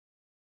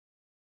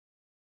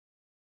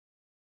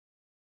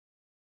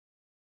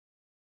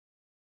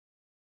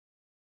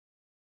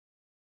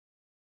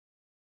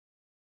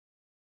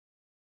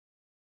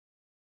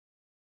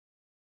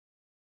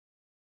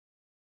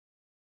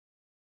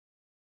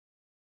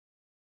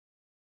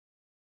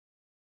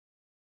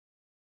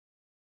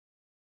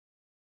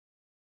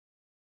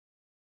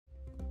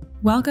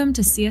Welcome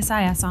to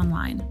CSIS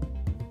Online.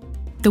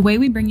 The way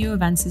we bring you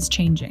events is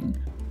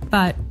changing,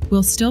 but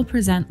we'll still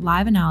present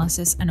live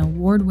analysis and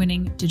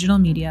award-winning digital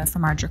media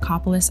from our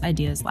Dracopolis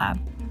Ideas Lab.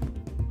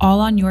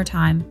 All on your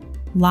time,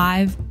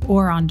 live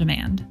or on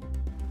demand.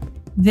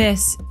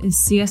 This is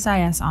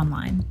CSIS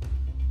Online.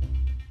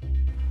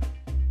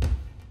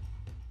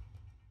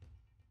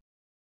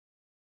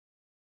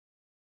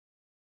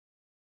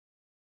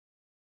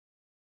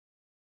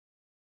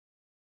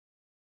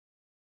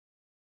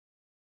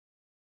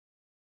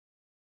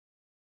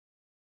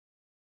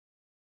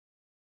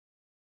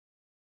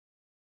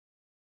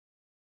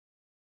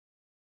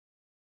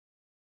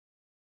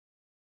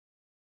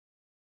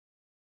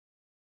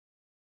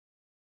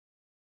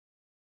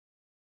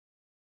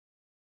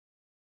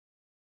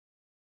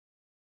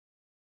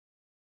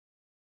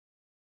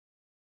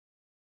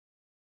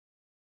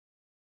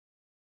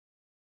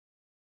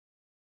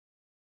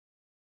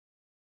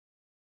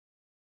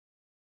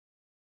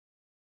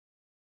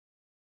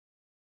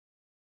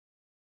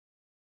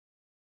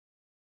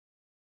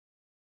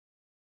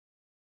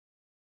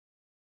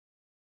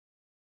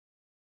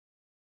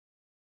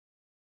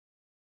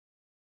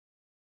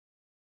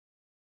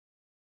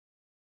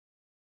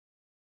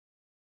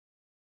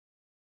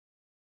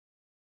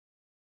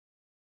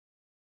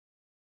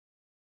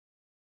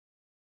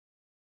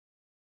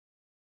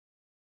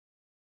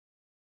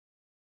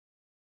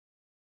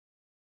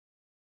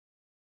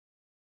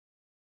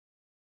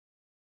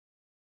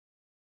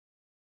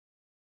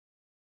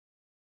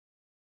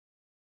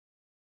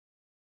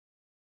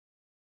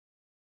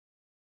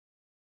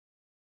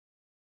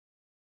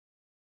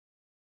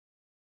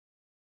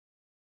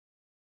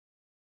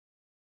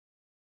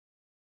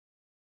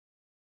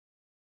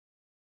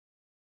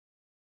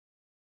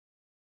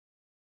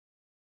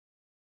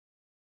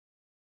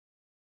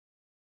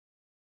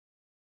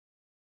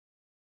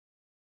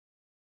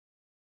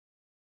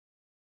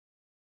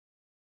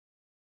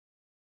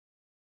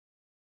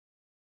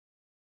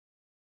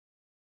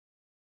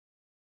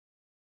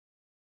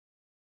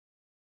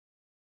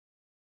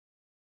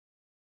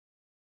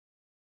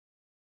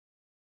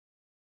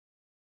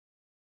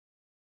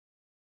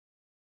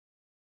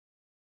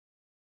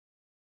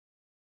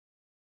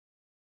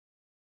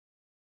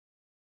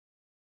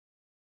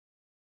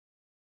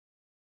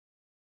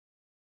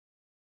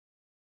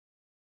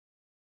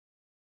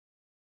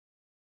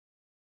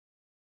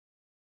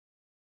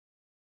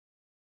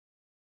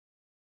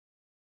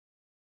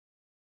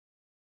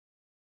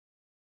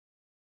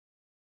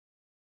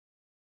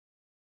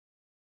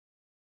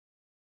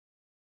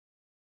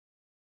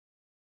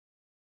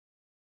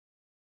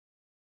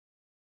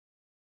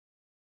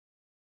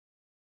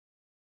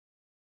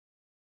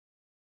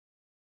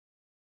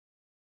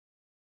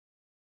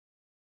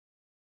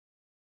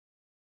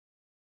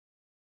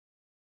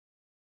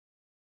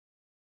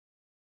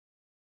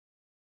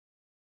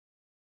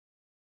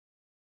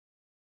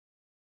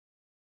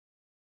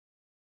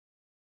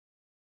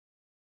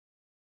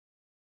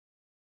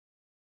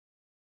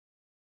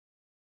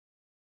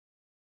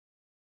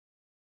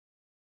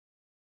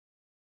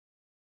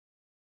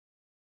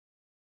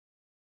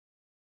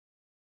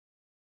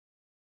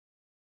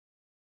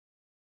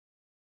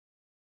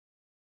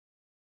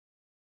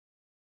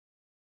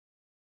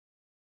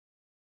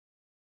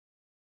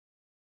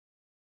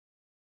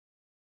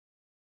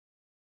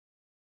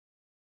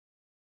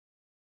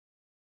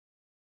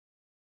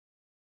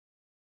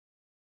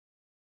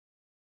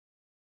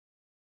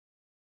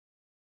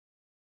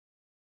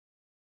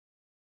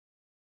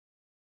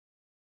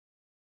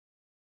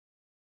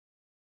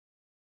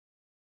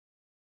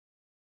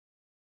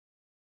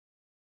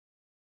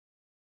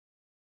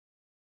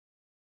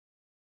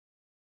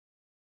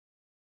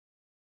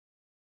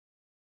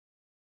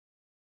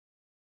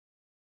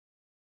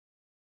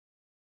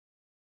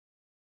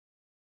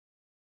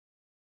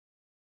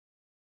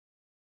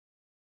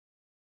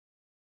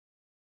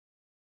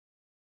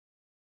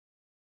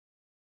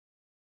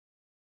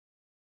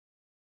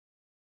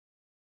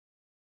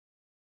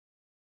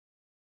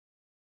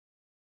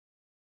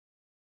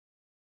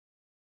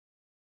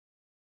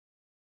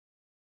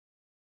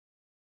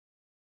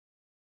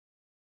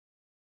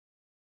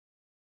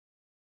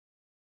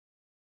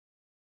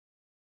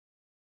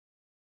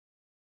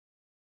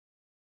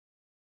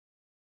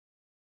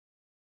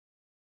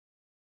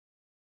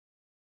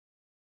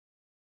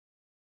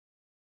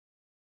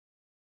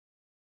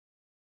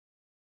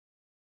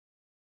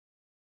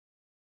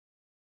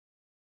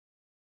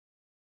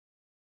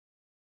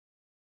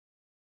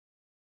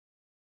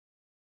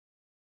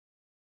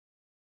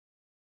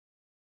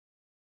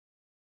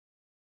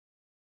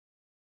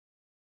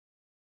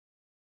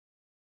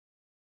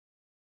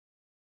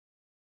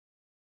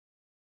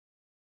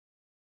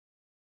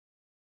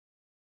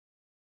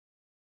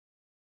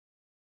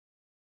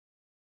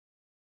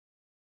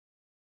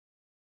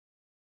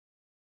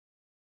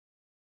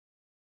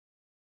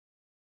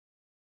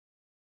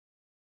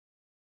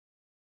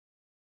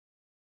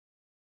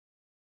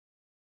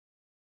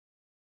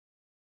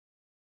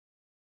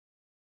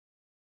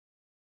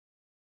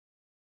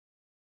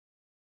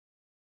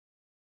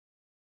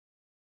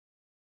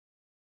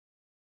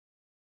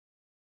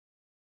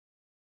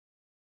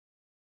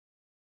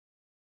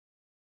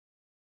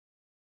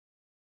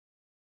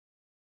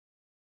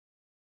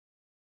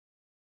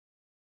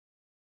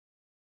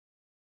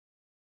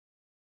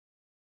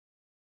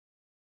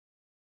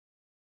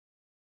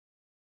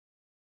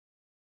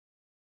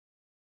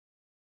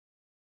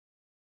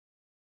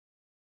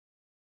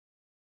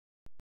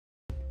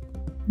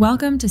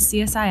 Welcome to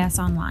CSIS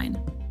Online.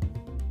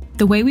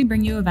 The way we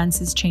bring you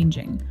events is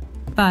changing,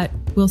 but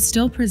we'll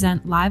still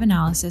present live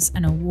analysis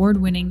and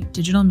award-winning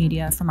digital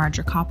media from our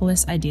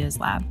Dracopolis Ideas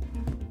Lab.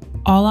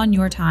 All on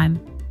your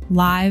time,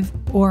 live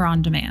or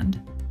on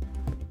demand.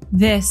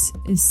 This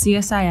is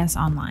CSIS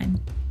Online.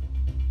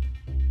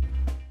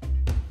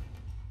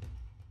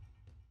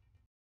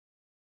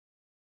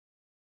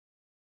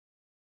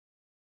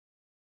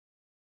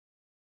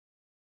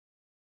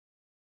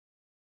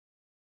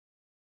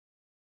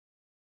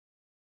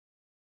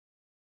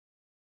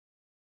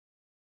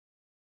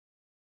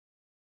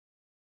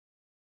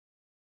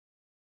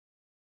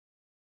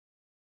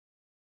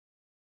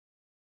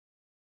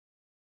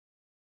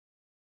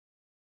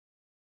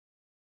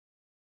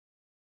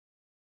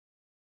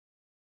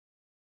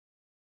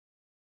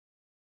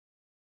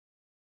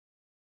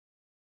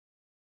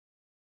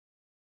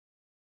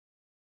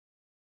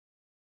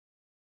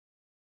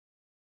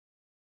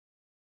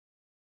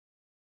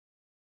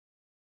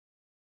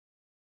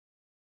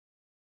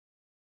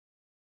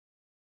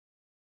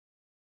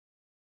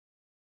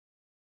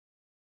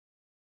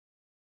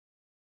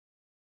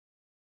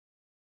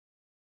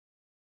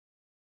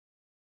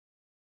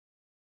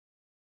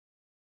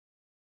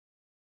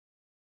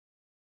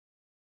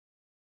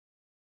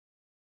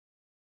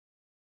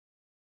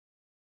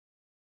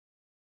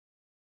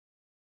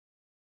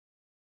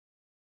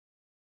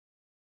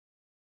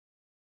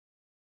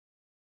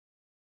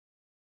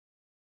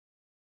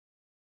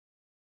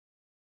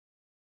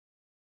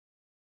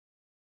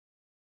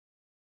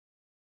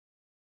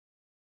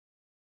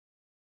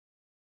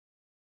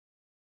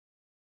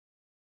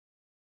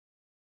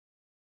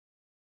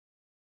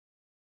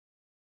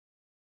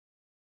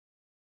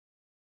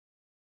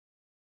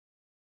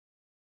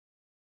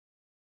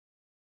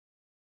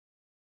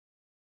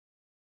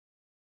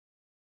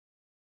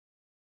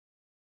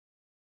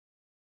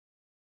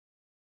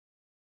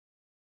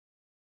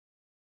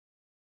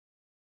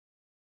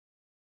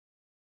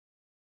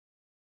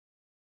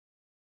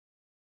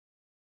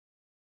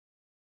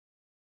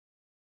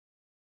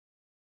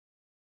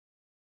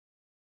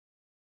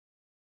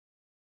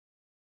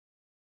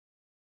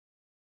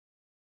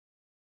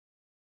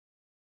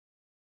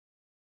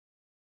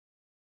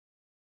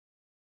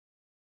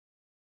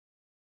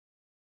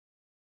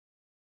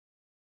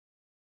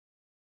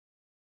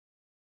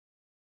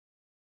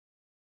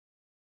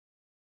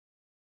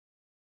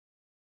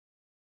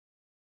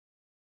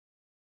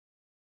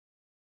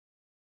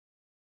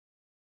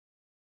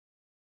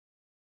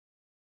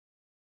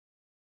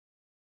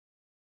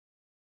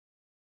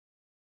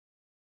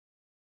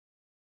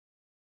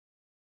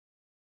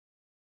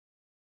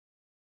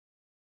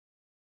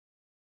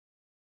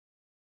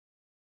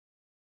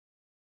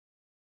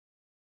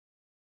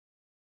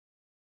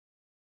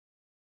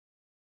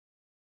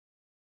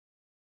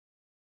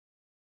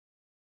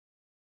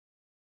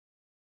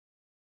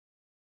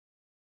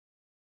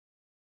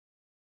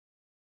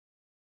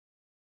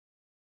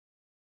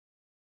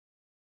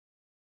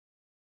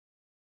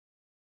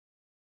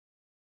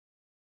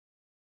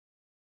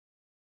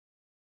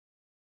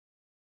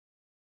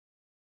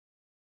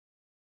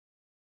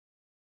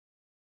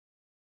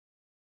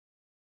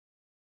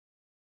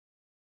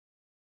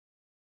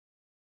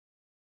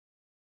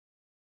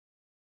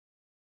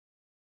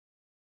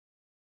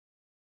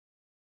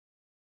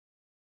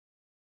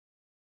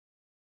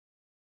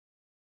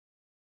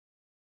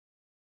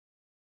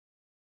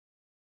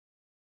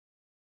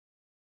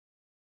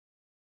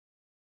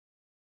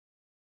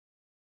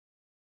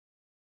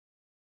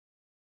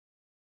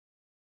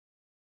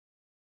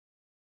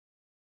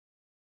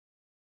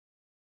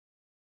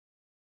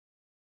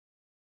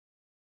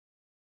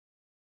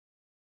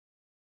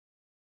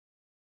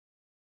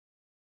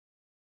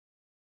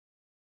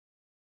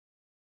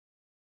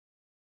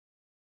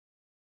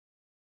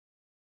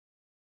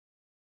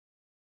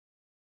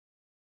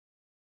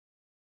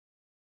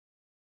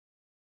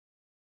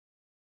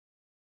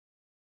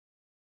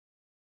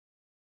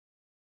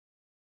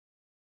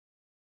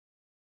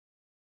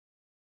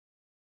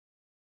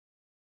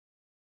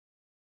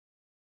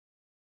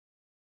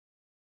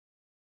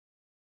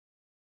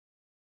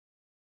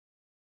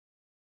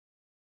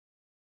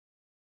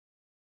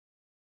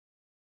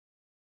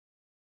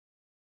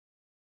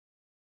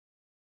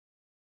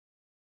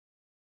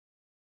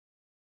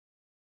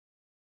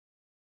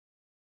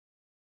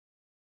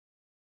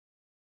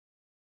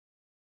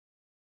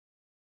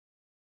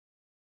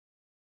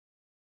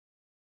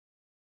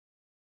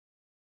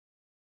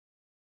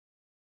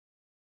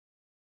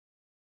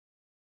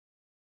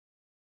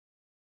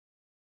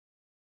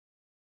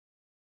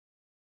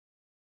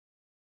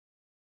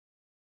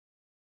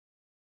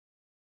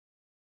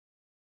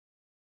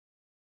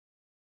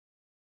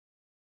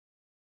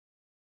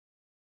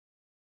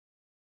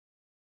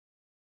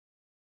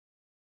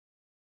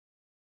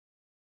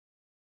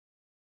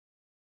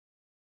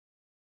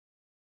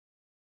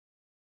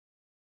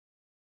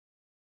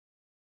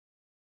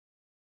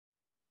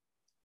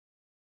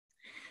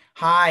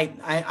 Hi,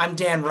 I'm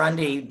Dan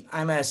Rundy.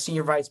 I'm a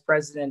senior vice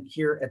president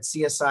here at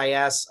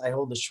CSIS. I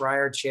hold the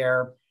Schreier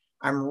Chair.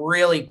 I'm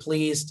really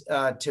pleased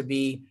to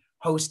be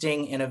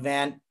hosting an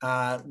event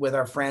with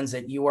our friends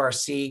at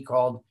URC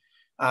called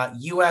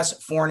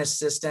U.S. Foreign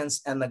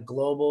Assistance and the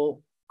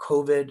Global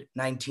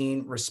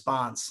COVID-19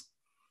 Response.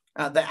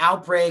 The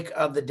outbreak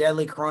of the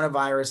deadly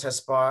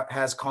coronavirus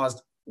has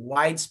caused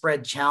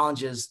widespread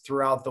challenges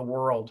throughout the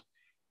world.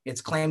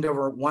 It's claimed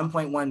over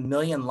 1.1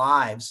 million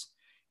lives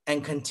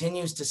and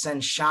continues to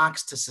send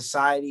shocks to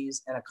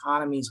societies and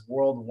economies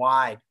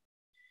worldwide.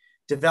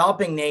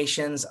 Developing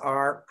nations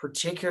are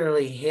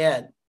particularly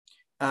hit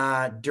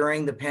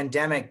during the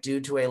pandemic due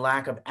to a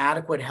lack of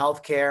adequate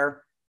healthcare,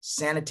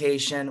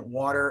 sanitation,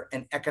 water,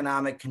 and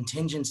economic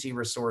contingency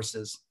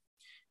resources.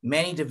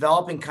 Many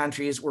developing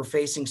countries were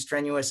facing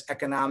strenuous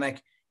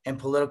economic and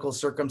political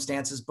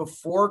circumstances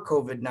before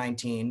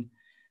COVID-19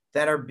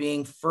 that are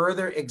being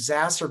further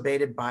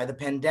exacerbated by the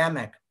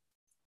pandemic.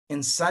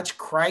 In such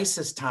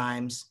crisis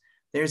times,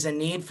 there's a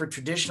need for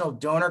traditional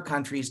donor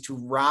countries to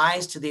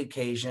rise to the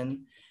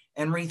occasion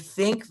and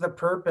rethink the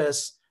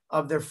purpose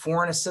of their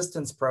foreign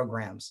assistance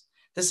programs.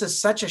 This is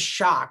such a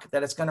shock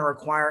that it's going to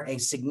require a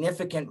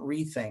significant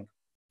rethink.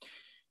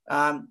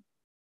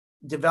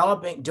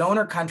 Developing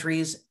donor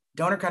countries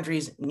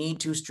need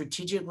to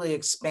strategically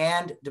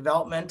expand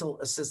developmental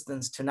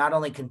assistance to not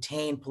only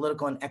contain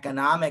political and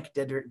economic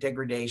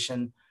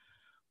degradation,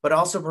 but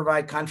also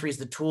provide countries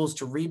the tools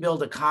to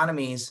rebuild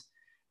economies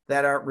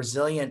that are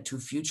resilient to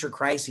future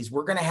crises.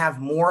 We're going to have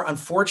more,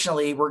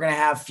 unfortunately, we're going to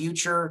have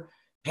future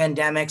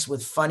pandemics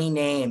with funny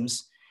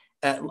names,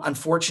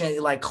 unfortunately,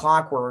 like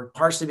clockwork,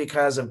 partially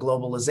because of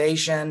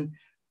globalization,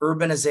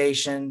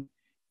 urbanization,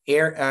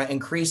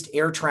 increased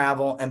air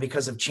travel, and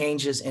because of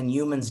changes in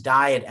humans'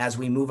 diet as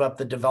we move up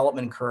the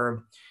development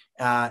curve,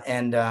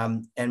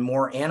 and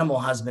more animal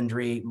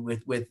husbandry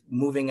with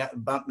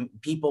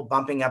people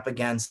bumping up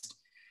against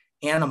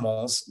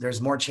animals. There's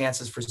more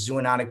chances for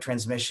zoonotic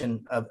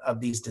transmission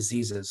of these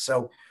diseases.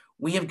 So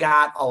we have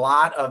got a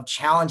lot of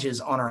challenges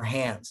on our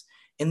hands.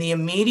 In the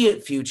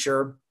immediate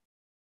future,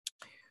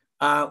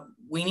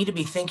 we need to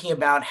be thinking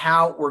about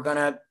how we're going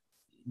to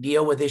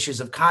deal with issues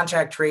of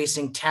contact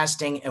tracing,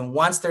 testing, and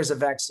once there's a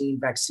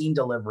vaccine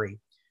delivery.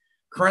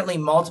 Currently,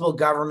 multiple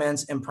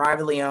governments and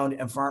privately owned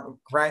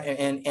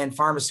and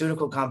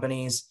pharmaceutical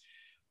companies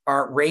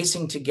are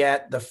racing to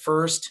get the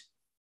first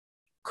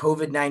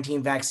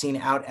COVID-19 vaccine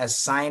out as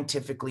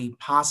scientifically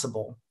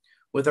possible.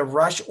 With a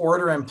rush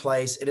order in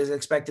place, it is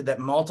expected that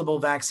multiple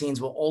vaccines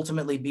will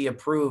ultimately be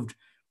approved,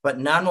 but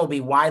none will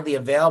be widely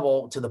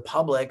available to the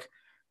public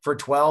for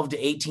 12 to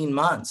 18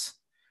 months.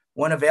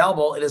 When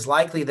available, it is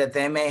likely that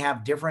they may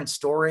have different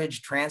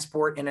storage,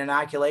 transport, and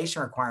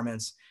inoculation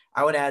requirements.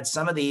 I would add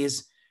some of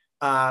these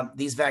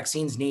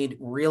vaccines need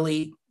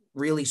really,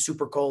 really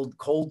super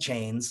cold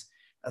chains,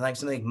 like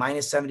something like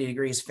minus 70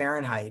 degrees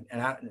Fahrenheit.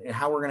 And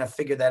how we're going to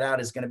figure that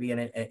out is going to be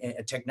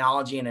a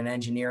technology and an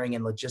engineering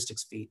and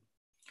logistics feat.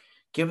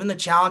 Given the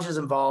challenges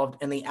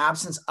involved and the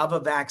absence of a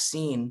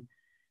vaccine,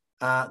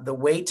 the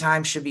wait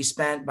time should be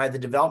spent by the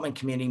development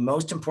community,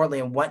 most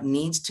importantly, on what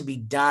needs to be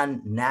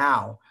done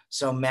now.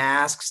 So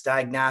masks,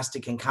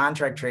 diagnostic, and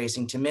contract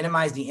tracing to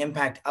minimize the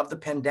impact of the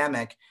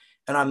pandemic,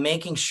 and on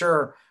making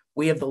sure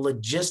we have the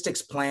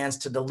logistics plans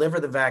to deliver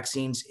the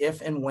vaccines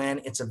if and when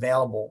it's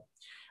available.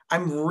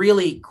 I'm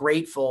really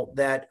grateful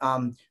that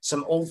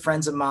some old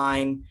friends of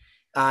mine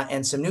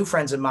and some new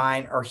friends of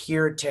mine are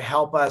here to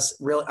help us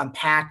really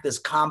unpack this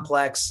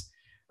complex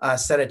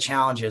set of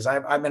challenges.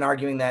 I've been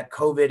arguing that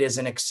COVID is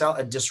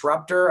a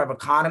disruptor of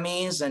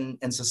economies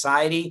and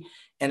society,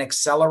 an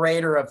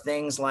accelerator of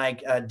things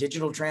like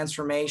digital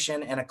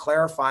transformation, and a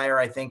clarifier,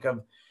 I think,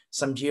 of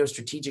some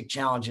geostrategic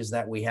challenges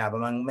that we have,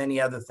 among many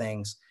other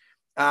things.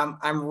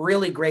 I'm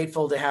really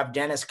grateful to have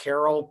Dennis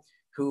Carroll,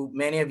 who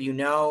many of you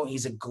know.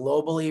 He's a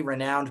globally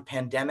renowned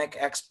pandemic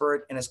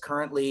expert and is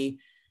currently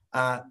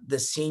the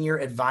senior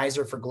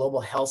advisor for global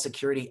health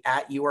security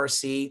at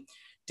URC.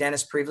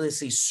 Dennis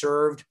previously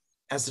served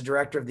as the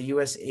director of the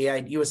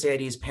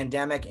USAID's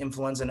Pandemic,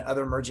 Influenza, and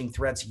Other Emerging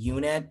Threats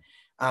Unit.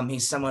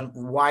 He's someone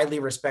widely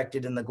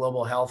respected in the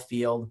global health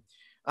field.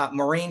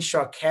 Maureen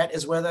Choquette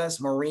is with us.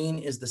 Maureen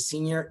is the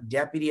Senior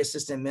Deputy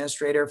Assistant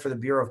Administrator for the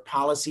Bureau of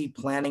Policy,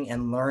 Planning,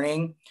 and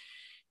Learning.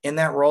 In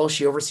that role,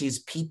 she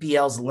oversees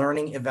PPL's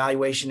Learning,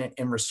 Evaluation,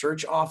 and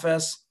Research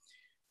Office,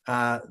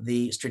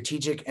 the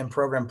Strategic and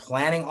Program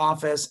Planning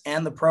Office,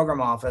 and the Program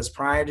Office.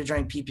 Prior to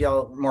joining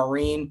PPL,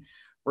 Maureen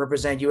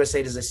represented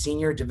USAID as a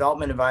Senior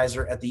Development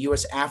Advisor at the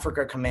U.S.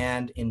 Africa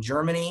Command in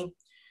Germany.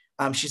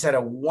 She's had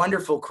a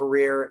wonderful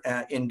career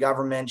in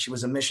government. She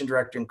was a mission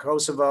director in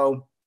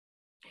Kosovo,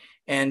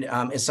 and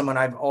is someone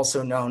I've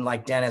also known,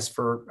 like Dennis,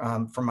 from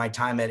my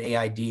time at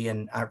AID,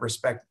 and I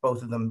respect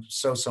both of them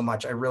so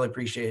much. I really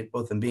appreciate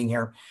both of them being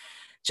here.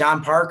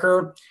 John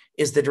Parker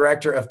is the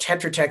director of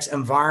Tetra Tech's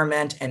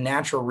Environment and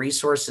Natural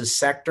Resources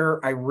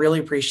sector. I really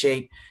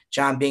appreciate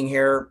John being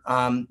here.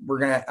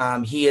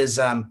 He has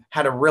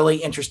had a really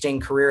interesting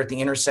career at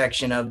the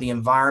intersection of the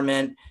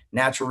environment,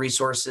 natural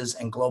resources,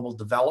 and global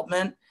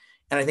development.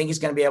 And I think he's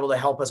going to be able to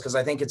help us, because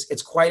I think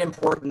it's quite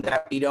important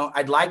that we don't,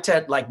 I'd like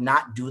to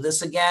not do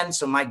this again.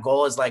 So my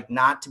goal is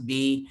not to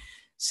be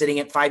sitting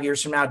at 5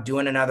 years from now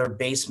doing another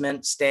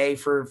basement stay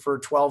for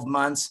 12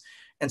 months.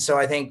 And so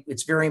I think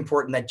it's very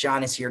important that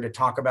John is here to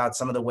talk about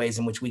some of the ways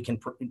in which we can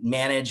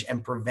manage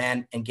and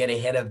prevent and get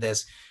ahead of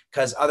this,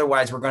 because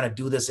otherwise we're going to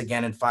do this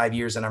again in 5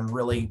 years. And I'm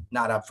really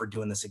not up for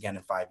doing this again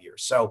in 5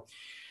 years. So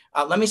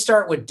let me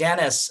start with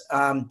Dennis.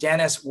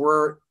 Dennis,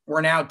 we're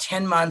now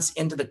 10 months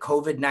into the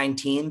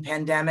COVID-19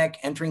 pandemic,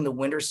 entering the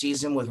winter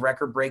season with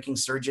record-breaking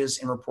surges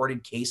in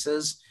reported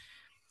cases.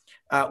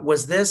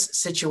 Was this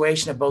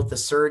situation of both the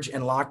surge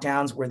and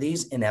lockdowns, were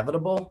these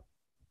inevitable?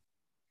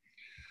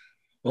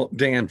 Well,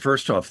 Dan,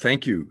 first off,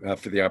 thank you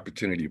for the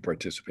opportunity to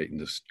participate in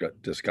this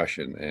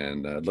discussion,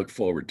 and look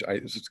forward to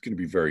it. It's going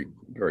to be very,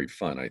 very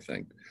fun, I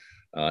think,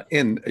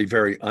 in a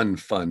very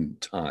unfun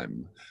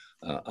time,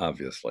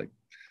 obviously.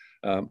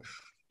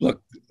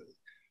 Look,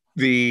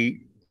 the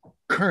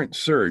current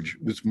surge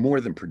was more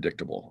than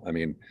predictable. I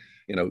mean,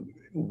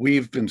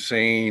 we've been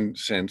saying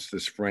since the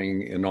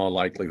spring, in all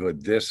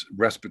likelihood, this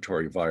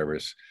respiratory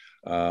virus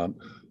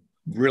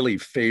really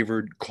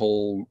favored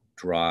cold,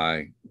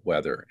 dry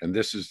weather. And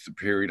this is the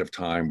period of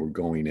time we're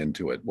going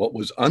into it. What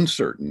was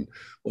uncertain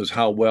was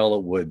how well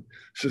it would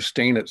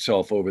sustain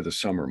itself over the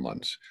summer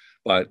months.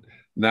 But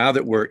now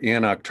that we're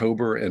in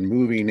October and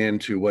moving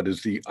into what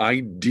is the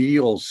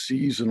ideal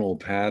seasonal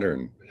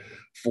pattern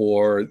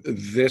for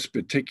this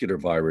particular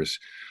virus,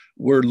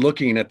 we're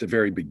looking at the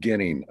very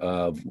beginning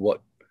of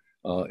what,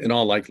 in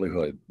all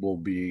likelihood, will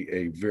be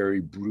a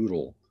very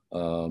brutal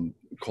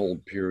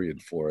cold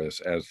period for us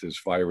as this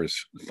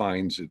virus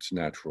finds its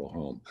natural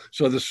home.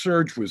 So the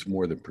surge was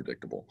more than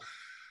predictable.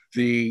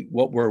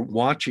 What we're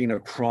watching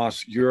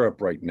across Europe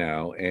right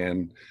now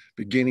and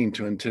beginning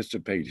to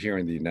anticipate here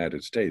in the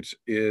United States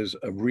is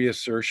a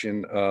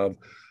reassertion of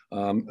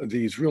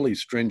these really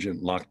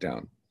stringent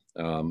lockdown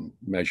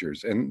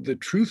measures. And the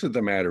truth of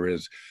the matter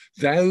is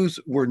those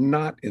were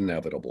not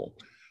inevitable.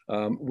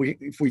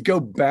 If we go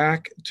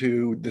back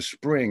to the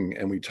spring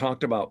and we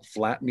talked about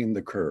flattening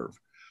the curve,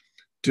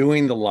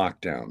 doing the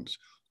lockdowns,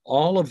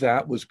 all of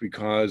that was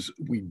because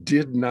we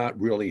did not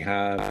really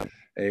have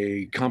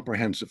a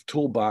comprehensive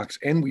toolbox,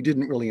 and we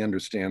didn't really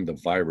understand the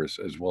virus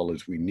as well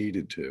as we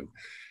needed to.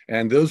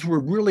 And those were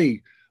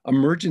really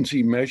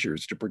emergency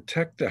measures to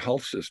protect the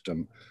health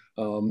system,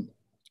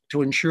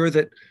 to ensure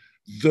that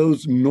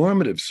those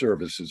normative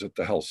services that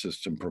the health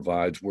system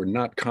provides were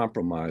not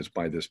compromised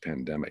by this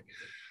pandemic.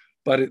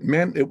 But it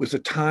meant it was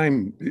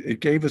it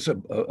gave us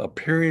a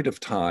period of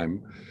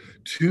time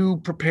to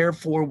prepare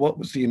for what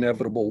was the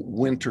inevitable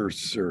winter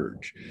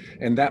surge.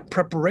 And that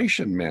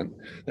preparation meant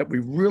that we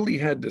really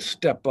had to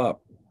step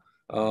up,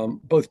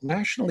 both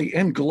nationally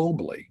and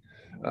globally,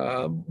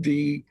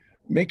 the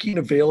making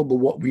available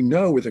what we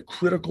know are the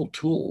critical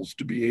tools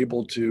to be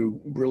able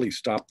to really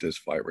stop this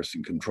virus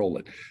and control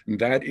it. And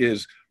that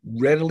is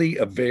readily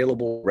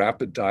available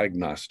rapid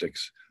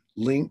diagnostics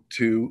linked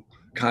to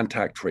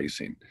contact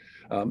tracing.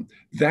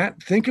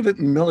 Think of it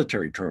in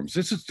military terms.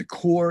 This is the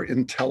core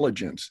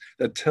intelligence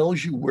that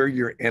tells you where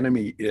your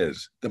enemy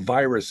is. The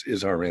virus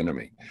is our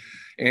enemy.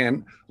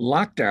 And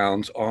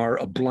lockdowns are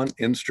a blunt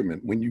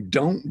instrument. When you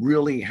don't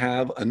really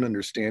have an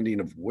understanding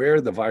of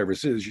where the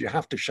virus is, you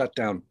have to shut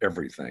down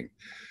everything.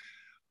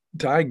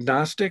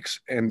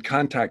 Diagnostics and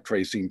contact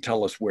tracing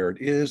tell us where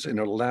it is, and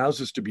it allows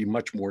us to be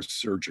much more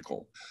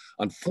surgical.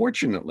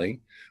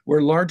 Unfortunately,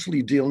 we're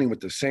largely dealing with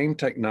the same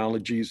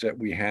technologies that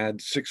we had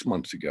 6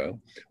 months ago.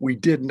 We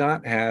did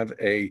not have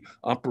a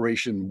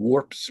Operation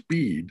Warp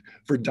Speed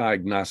for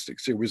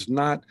diagnostics. It was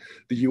not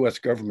the US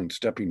government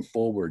stepping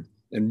forward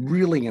and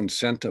really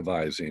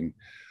incentivizing,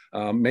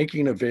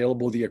 making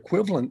available the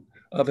equivalent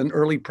of an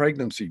early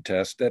pregnancy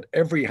test that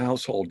every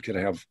household could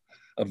have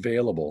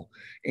available,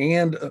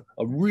 and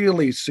a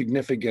really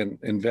significant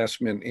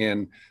investment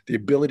in the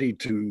ability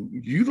to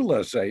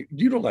utilize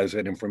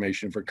that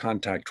information for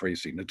contact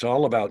tracing. It's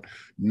all about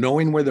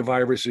knowing where the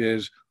virus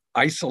is,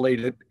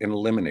 isolate it, and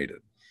eliminate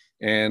it.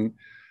 And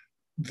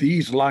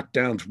these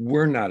lockdowns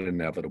were not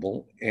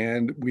inevitable,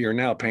 and we are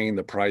now paying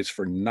the price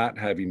for not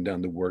having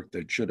done the work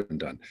that should have been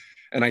done.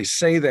 And I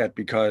say that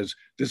because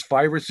this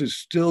virus is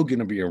still going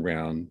to be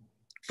around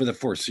for the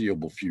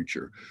foreseeable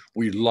future.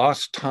 We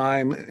lost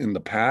time in the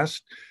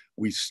past.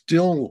 We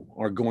still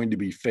are going to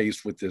be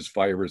faced with this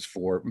virus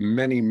for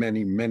many,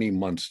 many, many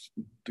months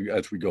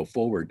as we go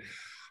forward.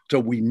 So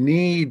we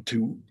need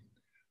to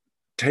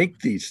take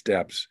these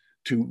steps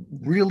to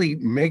really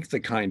make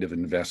the kind of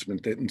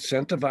investment that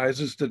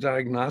incentivizes the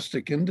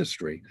diagnostic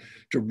industry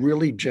to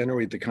really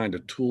generate the kind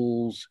of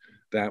tools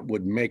that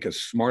would make us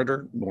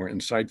smarter, more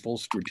insightful,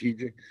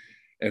 strategic,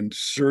 and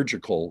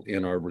surgical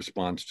in our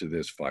response to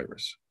this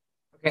virus.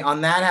 Okay,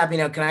 on that happy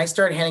note, can I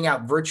start handing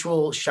out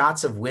virtual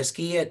shots of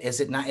whiskey? Is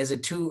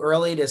it too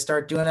early to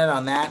start doing it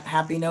on that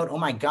happy note? Oh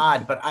my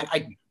God!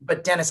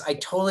 But Dennis, I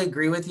totally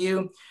agree with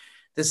you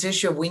this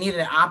issue of we need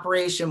an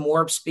Operation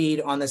Warp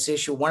Speed on this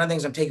issue. One of the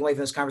things I'm taking away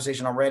from this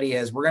conversation already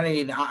is we're going to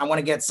need, I want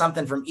to get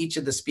something from each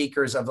of the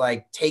speakers of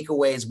like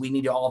takeaways we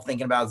need to all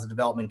thinking about as a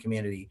development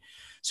community.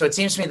 So it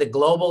seems to me the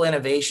Global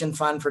Innovation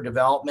Fund for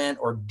Development,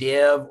 or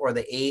DIV, or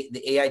the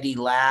AID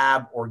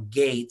Lab, or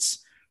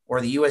GATES,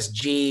 or the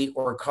USG,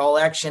 or a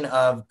collection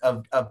of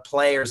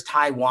players.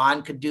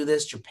 Taiwan could do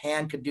this.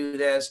 Japan could do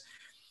this.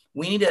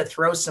 We need to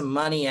throw some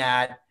money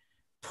at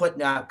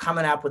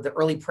coming up with the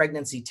early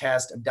pregnancy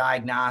test of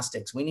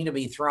diagnostics. We need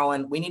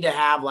to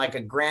have like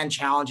a grand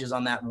challenges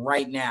on that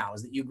right now.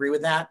 Is that, you agree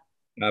with that?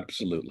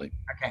 Absolutely.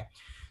 Okay.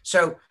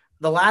 So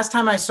the last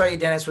time I saw you,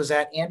 Dennis, was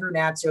at Andrew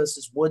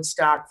Natsios'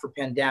 Woodstock for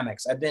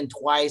Pandemics. I've been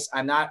twice.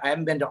 I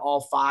haven't been to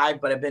all 5,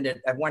 but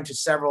I've went to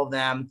several of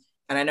them.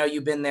 And I know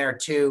you've been there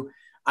too.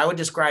 I would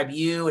describe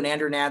you and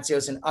Andrew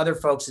Natsios and other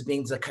folks as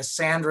being the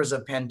Cassandras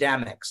of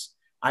pandemics.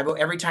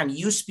 Every time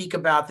you speak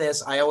about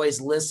this, I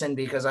always listen,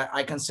 because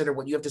I consider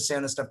what you have to say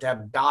on this stuff to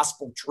have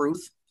gospel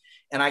truth.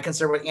 And I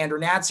consider what Andrew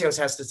Natsios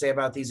has to say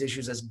about these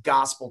issues as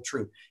gospel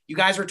truth. You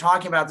guys were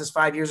talking about this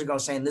 5 years ago,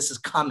 saying this is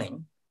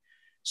coming.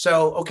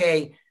 So,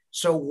 okay.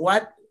 So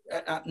what,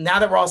 now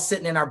that we're all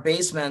sitting in our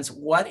basements,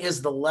 what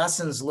is the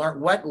lessons learned?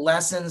 What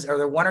lessons, are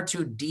there 1 or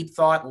 2 deep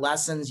thought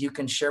lessons you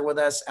can share with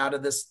us out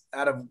of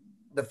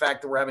the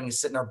fact that we're having to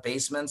sit in our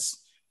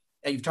basements?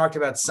 And you've talked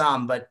about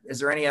some, but is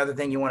there any other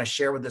thing you want to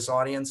share with this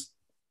audience?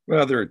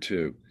 Well, there are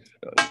 2.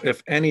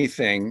 If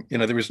anything,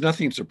 there was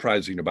nothing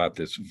surprising about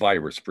this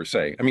virus per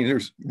se. I mean,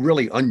 there's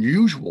really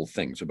unusual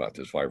things about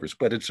this virus,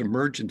 but its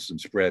emergence and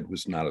spread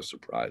was not a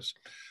surprise.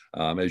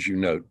 As you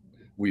note,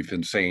 we've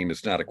been saying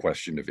it's not a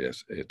question of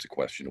if, it's a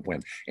question of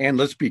when. And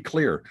let's be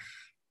clear,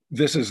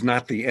 this is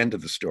not the end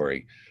of the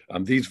story.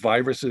 These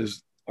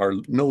viruses are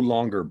no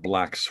longer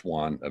black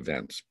swan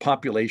events.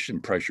 Population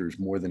pressures,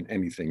 more than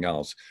anything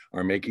else,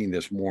 are making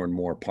this more and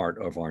more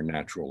part of our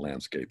natural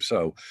landscape.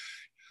 So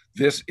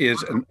this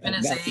is an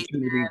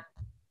opportunity.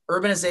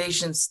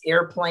 Urbanization,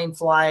 airplane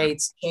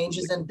flights,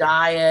 changes in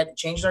diet,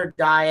 changes our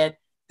diet.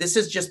 This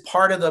is just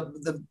part of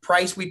the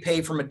price we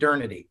pay for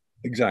modernity.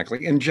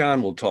 Exactly. And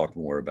John will talk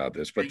more about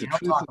this, but the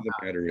truth of the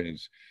matter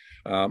is,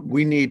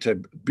 we need to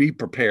be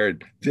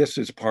prepared. This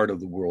is part of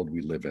the world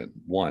we live in,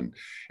 1.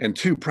 And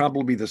 2,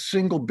 probably the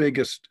single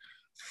biggest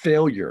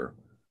failure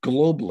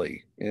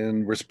globally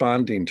in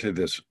responding to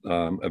this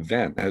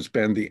event has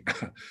been the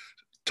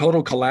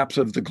total collapse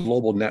of the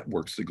global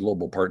networks, the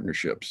global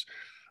partnerships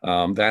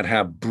that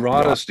have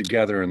brought us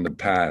together in the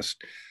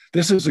past.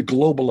 This is a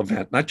global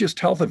event, not just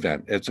health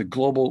event. It's a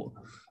global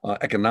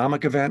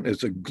economic event.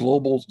 It's a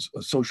global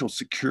social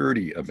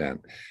security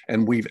event.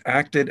 And we've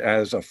acted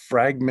as a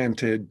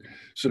fragmented,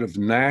 sort of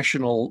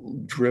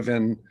national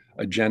driven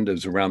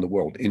agendas around the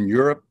world, in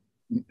Europe,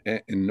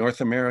 in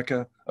North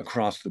America,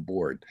 across the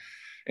board.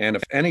 And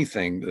if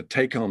anything, the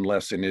take home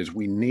lesson is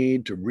we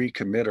need to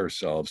recommit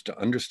ourselves to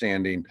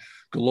understanding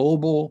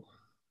global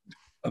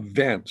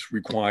events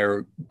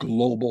require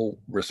global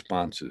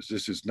responses.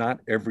 This is not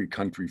every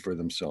country for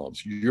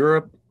themselves.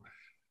 Europe,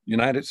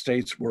 United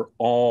States, we're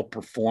all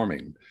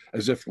performing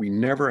as if we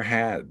never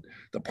had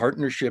the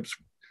partnerships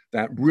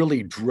that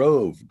really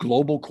drove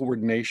global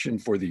coordination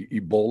for the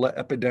Ebola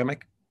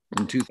epidemic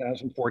in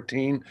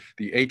 2014,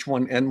 the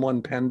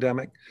H1N1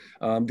 pandemic,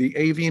 the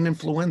avian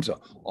influenza.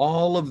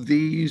 All of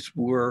these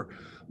were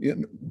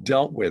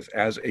dealt with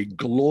as a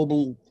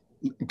globally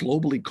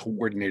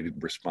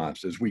coordinated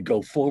response. As we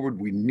go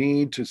forward, we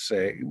need to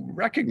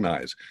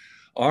recognize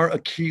our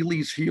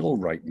Achilles heel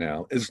right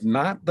now is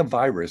not the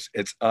virus,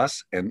 it's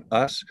us, and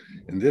us,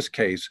 in this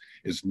case,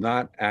 is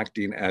not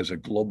acting as a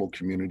global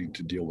community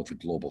to deal with a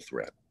global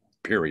threat,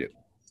 period.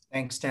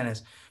 Thanks,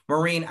 Dennis.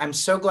 Maureen, I'm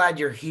so glad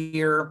you're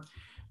here.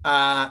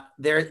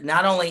 There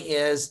not only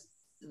is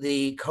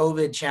the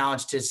COVID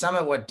challenge, to some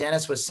of what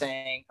Dennis was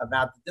saying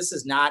about this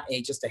is not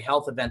just a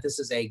health event, this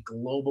is a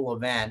global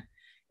event.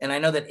 And I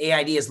know that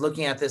AID is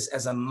looking at this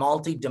as a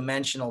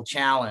multi-dimensional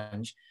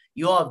challenge.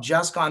 You all have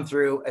just gone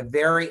through a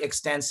very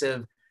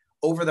extensive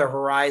over the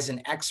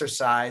horizon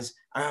exercise.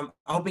 I'm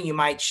hoping you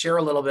might share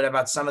a little bit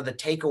about some of the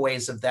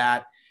takeaways of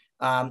that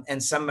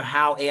and some of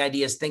how AID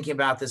is thinking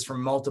about this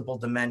from multiple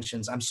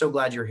dimensions. I'm so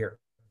glad you're here.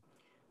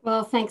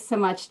 Well, thanks so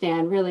much,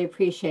 Dan. Really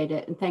appreciate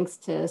it. And thanks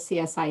to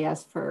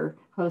CSIS for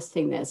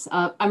hosting this.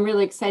 I'm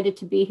really excited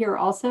to be here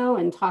also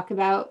and talk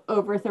about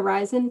Over the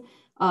Horizon.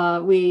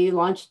 We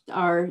launched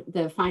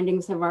the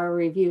findings of our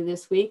review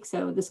this week,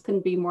 so this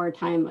couldn't be more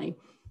timely.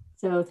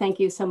 So thank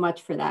you so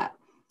much for that.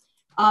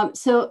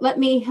 So let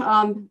me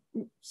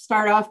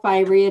start off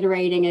by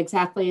reiterating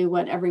exactly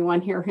what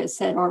everyone here has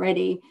said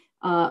already.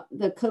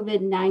 The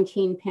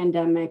COVID-19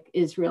 pandemic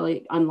is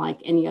really unlike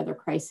any other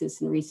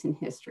crisis in recent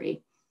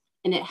history,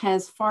 and it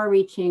has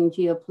far-reaching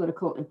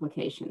geopolitical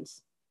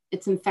implications.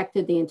 It's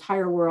infected the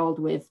entire world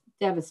with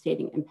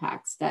devastating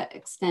impacts that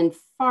extend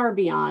far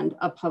beyond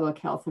a public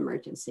health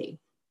emergency.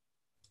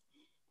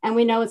 And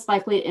we know it's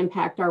likely to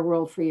impact our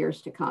world for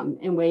years to come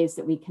in ways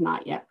that we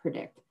cannot yet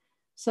predict.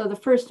 So the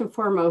first and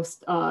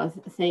foremost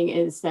thing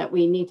is that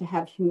we need to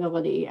have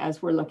humility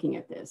as we're looking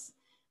at this.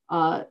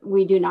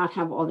 We do not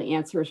have all the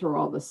answers or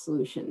all the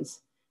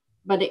solutions.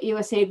 But at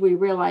USAID, we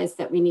realized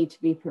that we need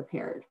to be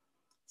prepared.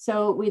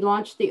 So we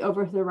launched the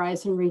Over the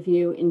Horizon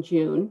Review in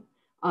June,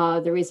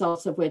 the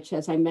results of which,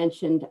 as I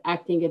mentioned,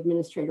 Acting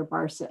Administrator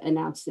Barsa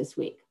announced this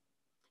week.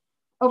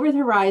 Over the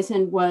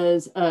Horizon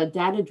was a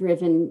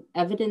data-driven,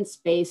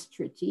 evidence-based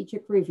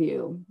strategic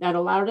review that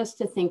allowed us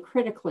to think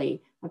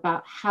critically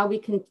about how we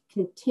can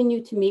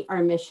continue to meet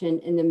our mission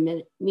in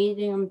the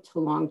medium to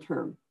long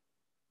term.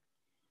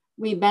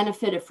 We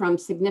benefited from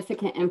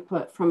significant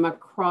input from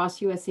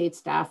across USAID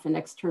staff and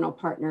external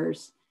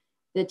partners.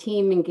 The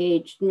team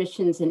engaged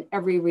missions in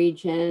every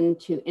region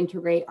to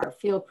integrate our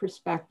field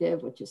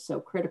perspective, which is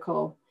so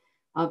critical.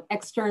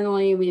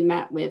 Externally, we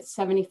met with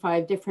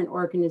 75 different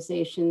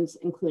organizations,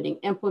 including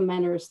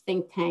implementers,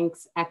 think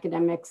tanks,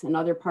 academics, and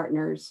other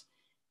partners.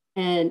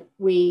 And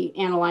we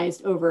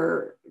analyzed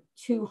over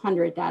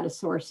 200 data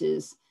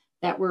sources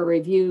that were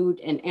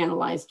reviewed and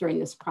analyzed during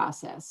this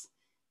process.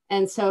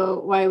 And so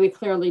while we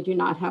clearly do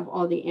not have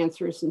all the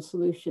answers and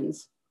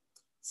solutions,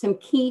 some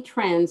key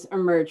trends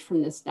emerge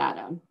from this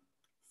data.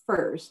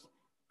 First,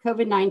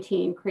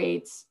 COVID-19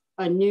 creates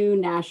a new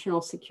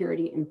national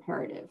security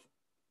imperative.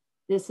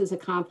 This is a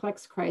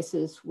complex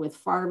crisis with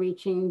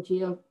far-reaching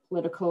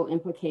geopolitical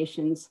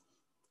implications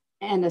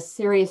and a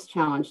serious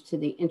challenge to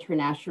the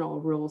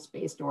international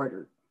rules-based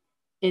order.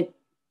 It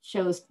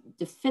shows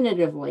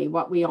definitively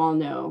what we all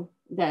know,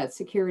 that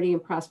security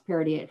and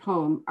prosperity at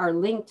home are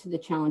linked to the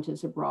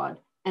challenges abroad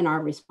and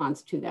our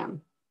response to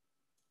them.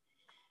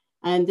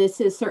 And this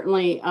is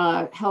certainly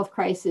a health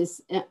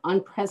crisis,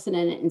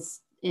 unprecedented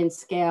in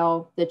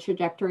scale, the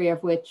trajectory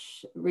of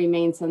which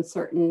remains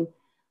uncertain,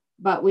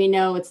 but we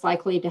know it's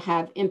likely to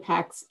have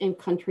impacts in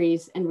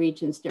countries and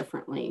regions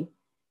differently,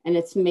 and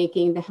it's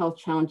making the health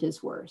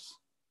challenges worse.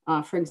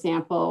 For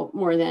example,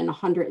 more than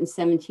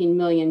 117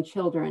 million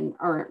children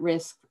are at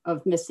risk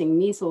of missing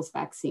measles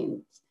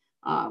vaccines,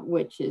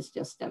 which is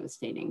just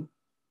devastating.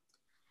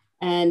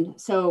 And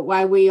so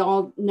while we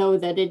all know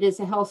that it is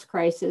a health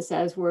crisis,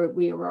 as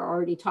we were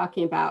already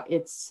talking about,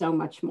 it's so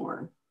much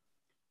more.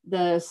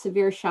 The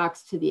severe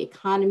shocks to the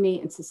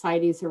economy and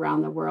societies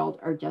around the world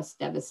are just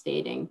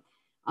devastating.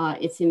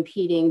 It's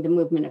impeding the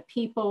movement of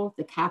people,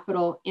 the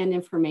capital, and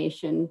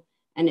information,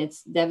 and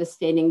it's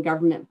devastating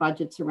government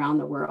budgets around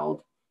the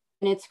world.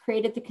 And it's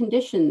created the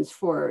conditions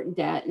for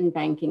debt and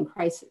banking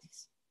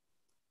crises.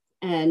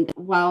 And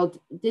while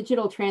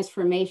digital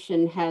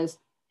transformation has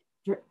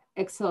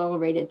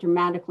accelerated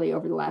dramatically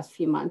over the last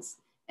few months,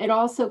 it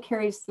also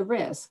carries the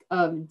risk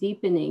of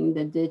deepening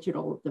the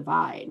digital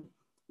divide,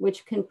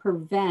 which can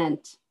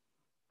prevent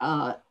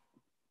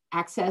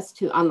access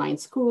to online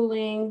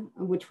schooling,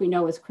 which we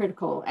know is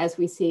critical as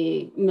we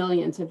see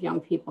millions of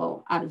young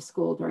people out of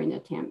school during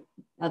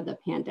the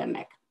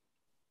pandemic.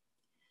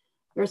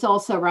 There's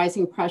also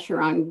rising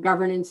pressure on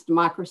governance,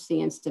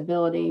 democracy, and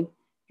stability,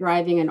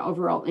 driving an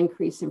overall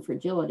increase in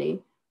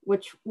fragility,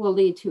 which will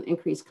lead to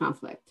increased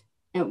conflict.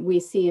 And we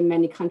see in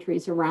many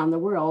countries around the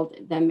world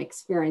them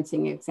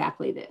experiencing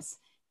exactly this: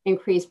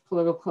 increased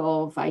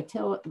political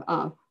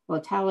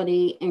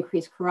volatility,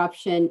 increased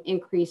corruption,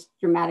 increased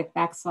dramatic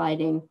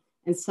backsliding,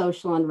 and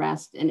social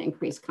unrest and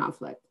increased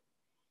conflict.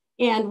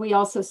 And we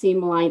also see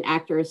malign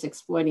actors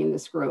exploiting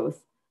this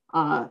growth,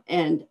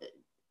 and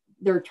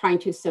they're trying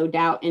to sow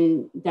doubt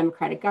in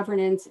democratic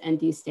governance and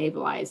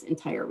destabilize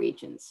entire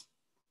regions.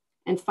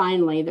 And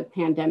finally, the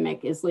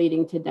pandemic is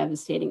leading to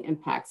devastating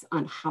impacts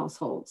on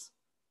households.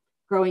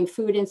 Growing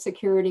food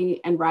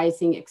insecurity and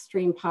rising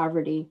extreme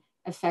poverty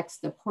affects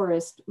the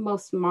poorest,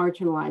 most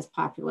marginalized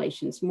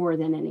populations more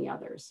than any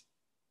others.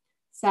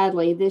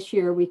 Sadly, this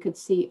year we could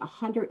see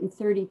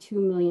 132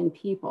 million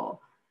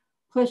people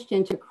pushed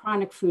into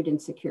chronic food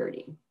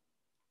insecurity.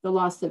 The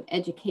loss of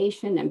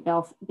education and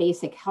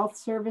basic health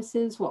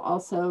services will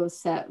also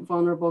set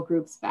vulnerable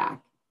groups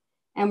back.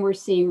 And we're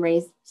seeing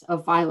rates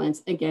of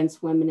violence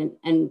against women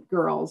and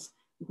girls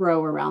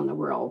grow around the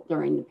world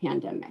during the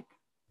pandemic.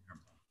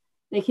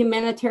 The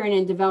humanitarian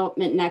and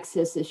development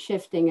nexus is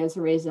shifting as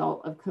a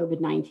result of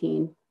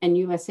COVID-19, and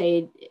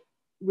USAID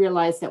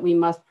realized that we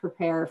must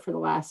prepare for the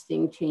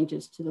lasting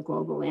changes to the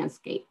global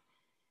landscape.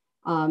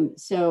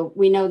 So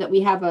we know that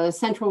we have a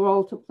central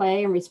role to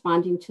play in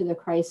responding to the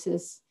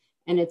crisis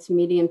and its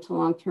medium to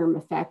long-term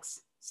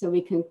effects, so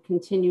we can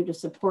continue to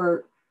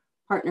support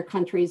partner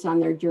countries on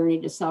their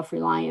journey to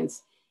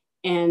self-reliance.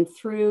 And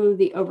through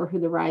the Over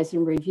the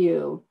Horizon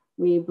review,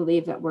 we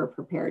believe that we're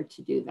prepared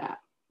to do that.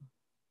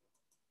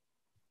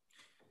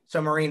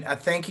 So Maureen,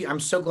 thank you.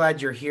 I'm so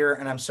glad you're here,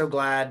 and I'm so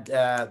glad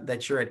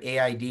that you're at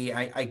AID.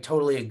 I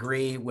totally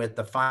agree with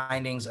the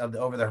findings of the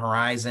Over the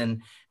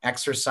Horizon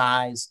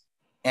exercise.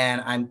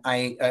 And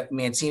I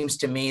mean, it seems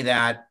to me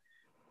that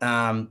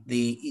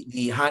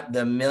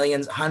the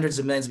millions, hundreds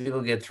of millions of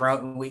people get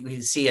thrown.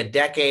 We see a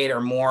decade or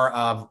more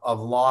of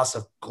loss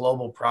of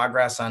global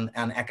progress on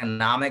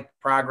economic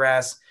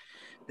progress.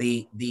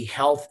 The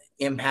health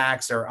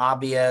impacts are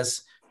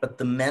obvious, but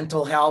the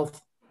mental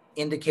health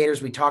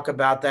indicators, we talk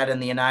about that in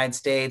the United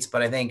States,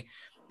 but I think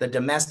the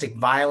domestic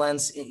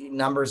violence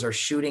numbers are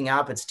shooting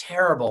up. It's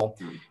terrible.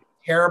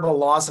 terrible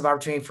loss of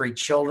opportunity for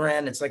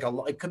children. It's like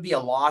it could be a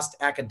lost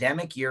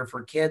academic year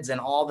for kids and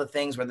all the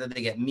things, whether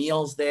they get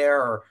meals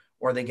there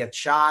or they get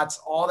shots,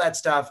 all that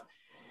stuff.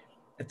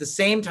 At the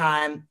same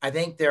time, I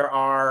think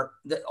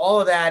all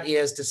of that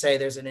is to say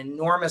there's an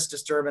enormous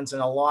disturbance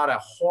and a lot of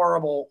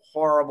horrible,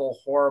 horrible,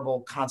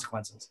 horrible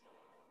consequences.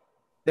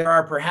 There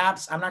are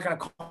perhaps, I'm not going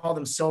to call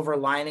them silver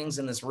linings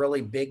in this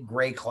really big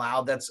gray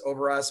cloud that's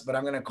over us, but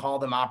I'm going to call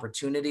them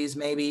opportunities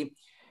maybe.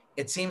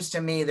 It seems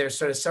to me there's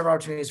sort of several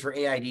opportunities for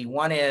AID.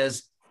 One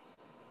is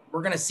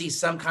we're going to see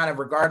some kind of,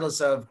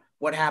 regardless of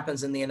what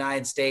happens in the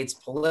United States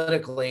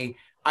politically,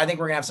 I think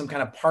we're going to have some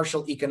kind of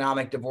partial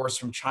economic divorce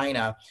from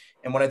China.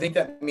 And what I think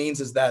that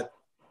means is that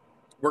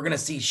we're going to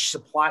see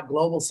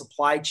global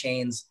supply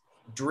chains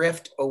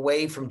drift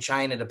away from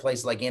China to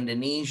places like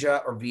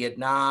Indonesia or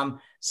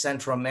Vietnam,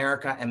 Central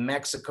America and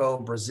Mexico,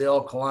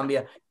 Brazil,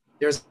 Colombia.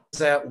 There's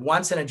a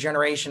once in a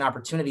generation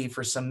opportunity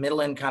for some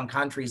middle income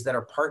countries that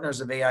are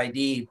partners of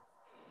AID.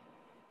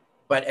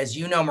 But as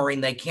you know, Maureen,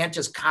 they can't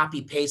just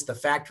copy paste the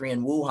factory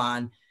in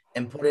Wuhan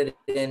and put it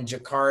in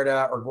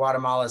Jakarta or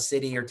Guatemala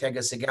City or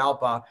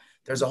Tegucigalpa.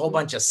 There's a whole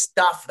bunch of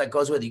stuff that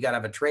goes with it. You got to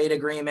have a trade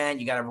agreement.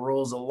 You got to have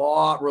rule of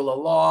law.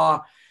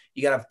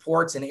 You got to have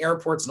ports and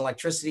airports and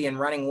electricity and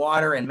running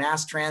water and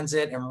mass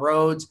transit and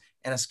roads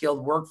and a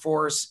skilled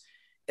workforce,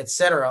 et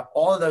cetera.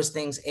 All of those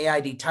things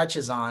AID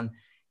touches on.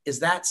 Is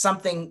that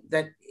something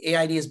that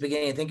AID is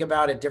beginning to think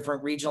about at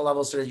different regional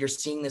levels? So that you're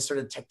seeing this sort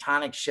of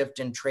tectonic shift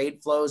in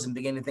trade flows and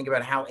beginning to think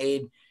about how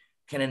aid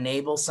can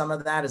enable some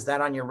of that? Is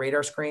that on your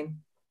radar screen?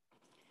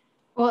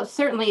 Well,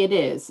 certainly it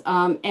is.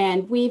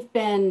 And we've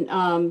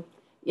been,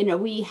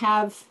 we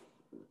have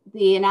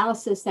the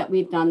analysis that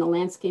we've done, the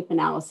landscape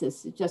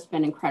analysis, has just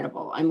been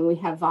incredible. I mean, we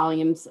have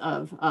volumes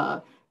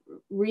of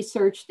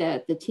research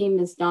that the team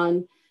has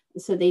done.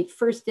 So they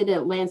first did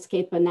a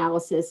landscape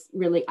analysis,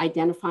 really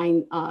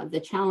identifying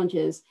the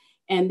challenges.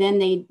 And then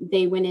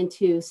they went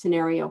into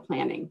scenario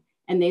planning.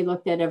 And they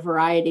looked at a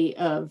variety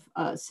of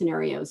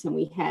scenarios. And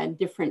we had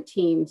different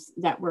teams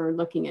that were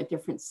looking at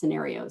different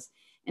scenarios.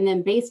 And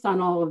then based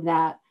on all of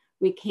that,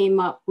 we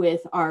came up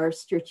with our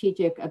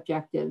strategic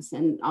objectives.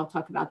 And I'll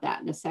talk about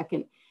that in a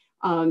second.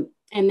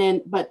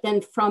 But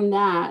then from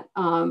that,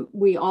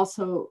 we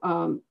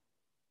also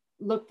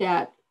looked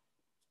at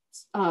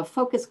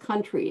focus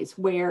countries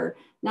where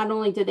not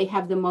only do they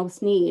have the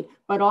most need,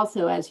 but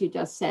also, as you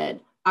just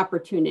said,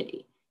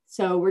 opportunity.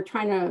 So we're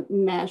trying to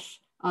mesh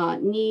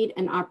need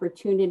and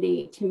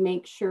opportunity to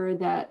make sure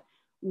that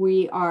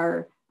we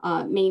are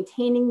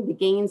maintaining the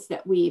gains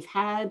that we've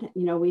had.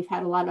 We've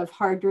had a lot of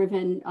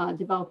hard-driven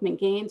development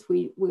gains.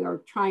 We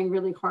are trying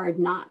really hard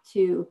not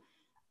to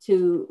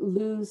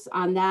lose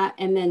on that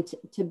and then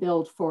to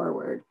build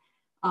forward.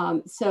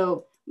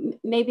 So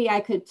maybe I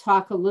could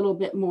talk a little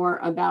bit more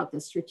about the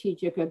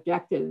strategic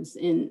objectives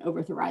in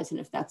Over the Horizon,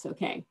 if that's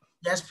okay.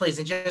 Yes, please.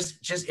 And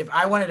just if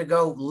I wanted to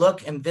go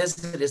look and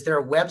visit, is there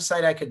a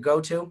website I could go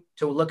to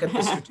look at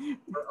this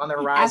on the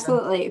horizon?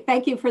 Absolutely.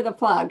 Thank you for the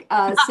plug.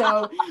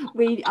 So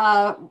we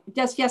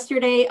just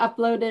yesterday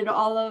uploaded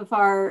all of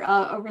our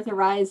Over the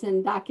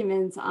Horizon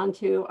documents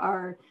onto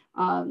our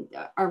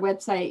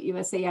website,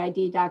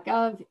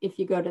 usaid.gov. If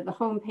you go to the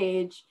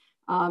homepage,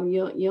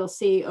 you'll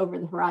see Over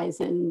the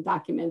Horizon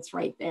documents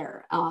right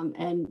there.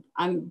 And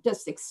I'm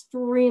just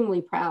extremely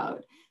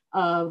proud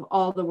of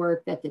all the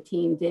work that the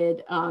team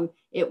did.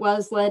 It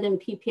was led in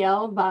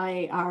PPL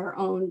by our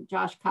own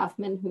Josh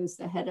Kaufman, who's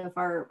the head of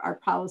our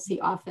policy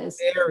office.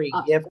 Very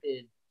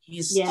gifted.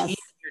 Yes. He and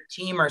your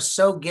team are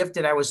so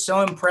gifted. I was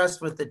so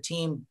impressed with the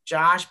team,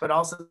 Josh, but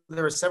also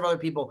there were several other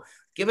people.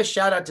 Give a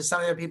shout out to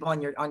some of the other people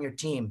on your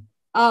team.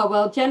 Oh,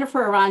 well,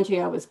 Jennifer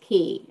Arangio was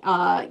key.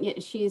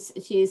 She's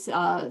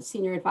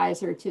senior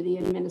advisor to the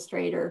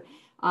administrator.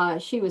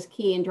 She was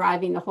key in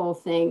driving the whole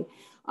thing.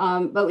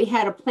 But we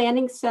had a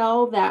planning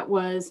cell that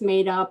was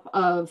made up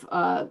of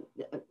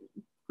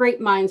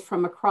great minds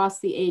from across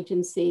the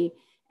agency.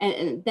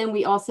 And then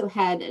we also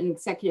had an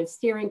executive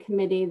steering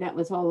committee that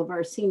was all of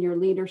our senior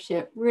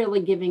leadership,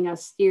 really giving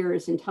us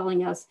steers and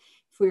telling us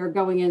if we were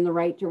going in the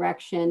right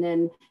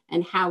direction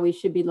and how we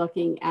should be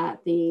looking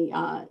at the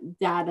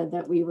data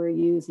that we were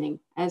using.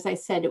 As I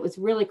said, it was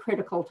really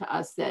critical to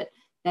us that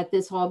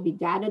this all be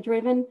data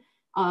driven.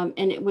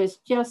 And it was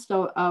just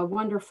a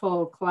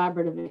wonderful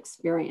collaborative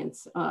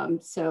experience.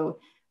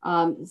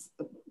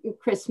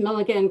 Chris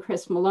Milligan,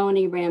 Chris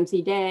Maloney,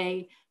 Ramsey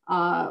Day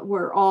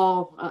were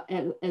all,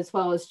 as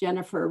well as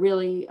Jennifer,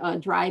 really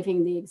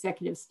driving the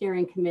executive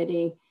steering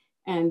committee.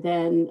 And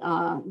then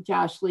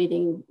Josh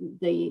leading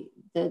the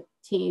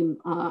team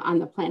on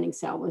the planning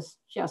cell was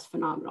just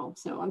phenomenal.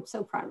 So I'm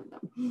so proud of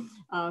them.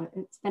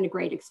 It's been a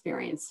great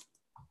experience.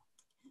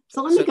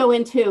 So let me go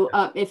into,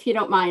 if you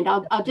don't mind,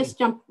 I'll just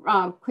jump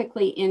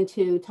quickly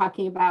into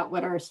talking about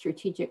what our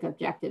strategic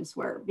objectives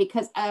were,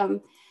 because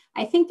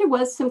I think there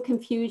was some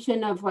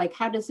confusion of like,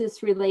 how does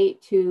this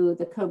relate to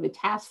the COVID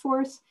task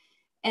force?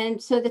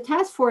 And so the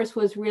task force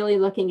was really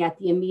looking at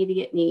the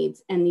immediate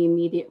needs and the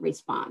immediate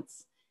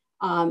response.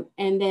 And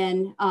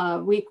then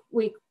we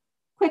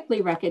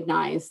quickly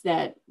recognized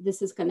that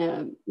this is going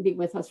to be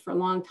with us for a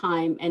long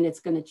time and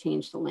it's going to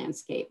change the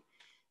landscape.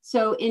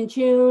 So in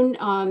June,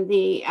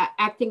 the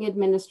acting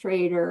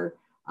administrator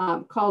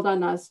called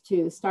on us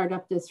to start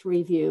up this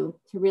review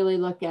to really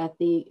look at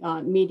the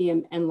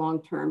medium and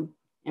long-term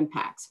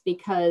impacts,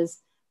 because,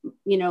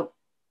 you know,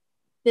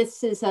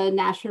 this is a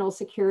national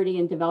security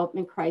and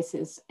development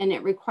crisis, and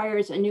it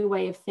requires a new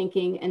way of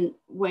thinking and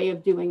way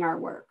of doing our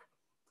work.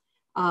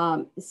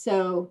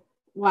 So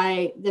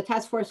why the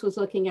task force was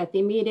looking at the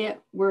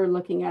immediate, we're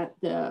looking at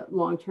the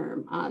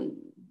long-term on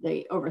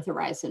the over the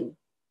horizon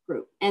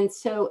group. And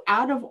so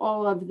out of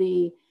all of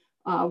the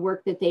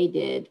work that they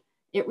did,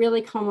 it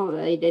really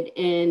culminated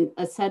in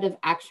a set of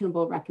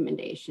actionable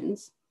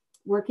recommendations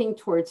working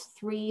towards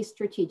 3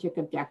 strategic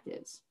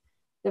objectives.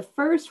 The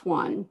first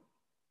one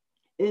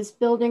is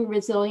building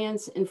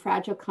resilience in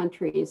fragile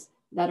countries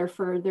that are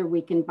further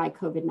weakened by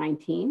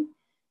COVID-19.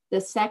 The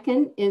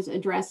second is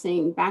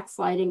addressing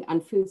backsliding on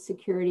food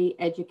security,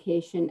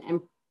 education,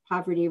 and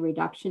poverty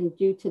reduction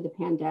due to the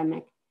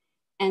pandemic.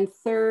 And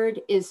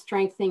third is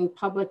strengthening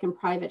public and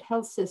private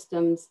health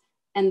systems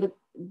and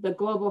the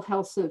global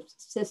health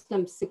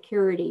system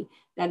security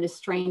that is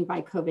strained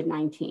by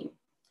COVID-19.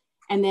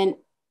 And then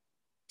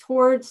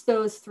towards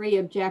those 3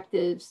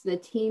 objectives, the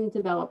team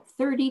developed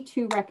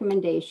 32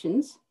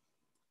 recommendations,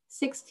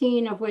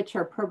 16 of which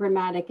are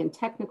programmatic and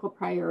technical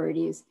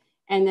priorities,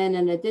 and then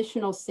an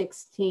additional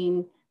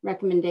 16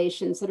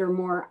 recommendations that are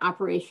more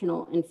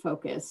operational in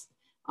focus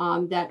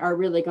that are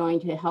really going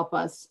to help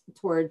us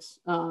towards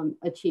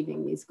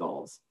achieving these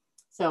goals.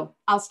 So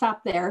I'll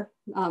stop there,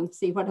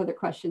 see what other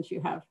questions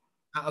you have.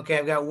 Okay,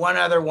 I've got one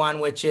other one,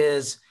 which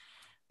is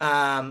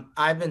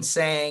I've been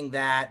saying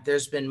that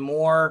there's been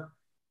more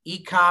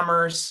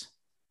e-commerce,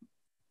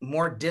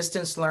 more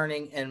distance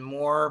learning, and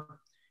more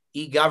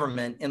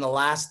e-government in the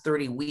last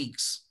 30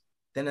 weeks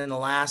than in the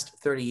last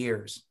 30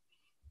 years.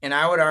 And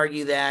I would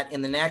argue that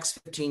in the next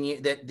 15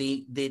 years, that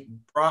the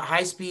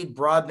high-speed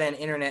broadband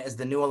internet is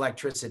the new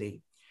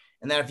electricity.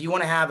 And that if you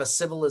want to have a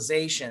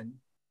civilization,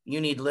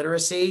 you need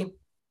literacy,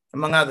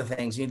 among other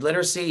things. You need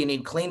literacy, you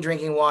need clean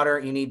drinking water,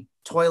 you need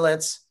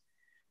toilets,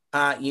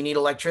 you need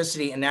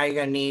electricity, and now you're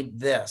going to need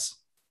this.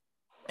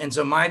 And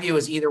so my view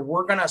is either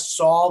we're going to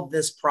solve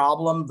this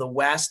problem, the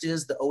West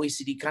is, the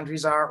OECD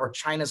countries are, or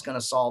China's going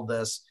to solve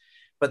this.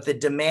 But the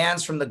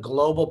demands from the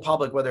global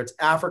public, whether it's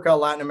Africa,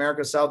 Latin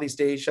America,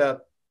 Southeast Asia,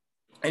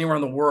 anywhere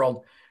in the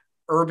world,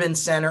 urban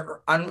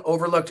center,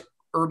 overlooked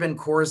urban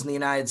cores in the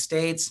United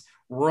States,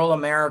 rural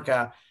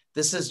America,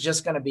 this is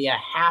just going to be a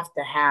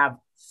have-to-have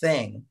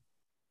thing.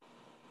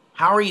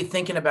 How are you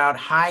thinking about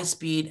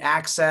high-speed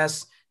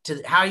access to,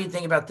 how do you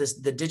think about this,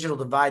 the digital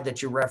divide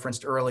that you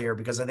referenced earlier?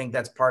 Because I think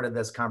that's part of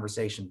this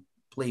conversation.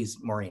 Please,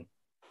 Maureen.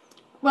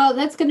 Well,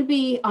 that's going to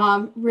be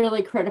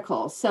really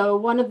critical. So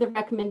one of the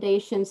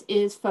recommendations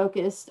is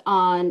focused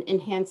on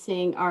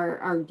enhancing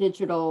our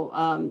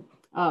digital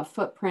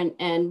footprint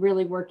and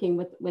really working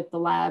with the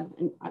lab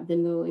and the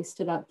newly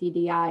stood up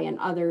DDI and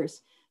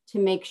others to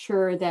make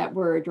sure that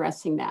we're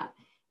addressing that.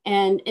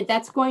 And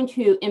that's going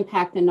to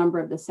impact a number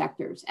of the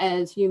sectors.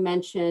 As you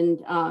mentioned,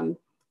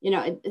 you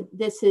know,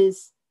 this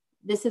is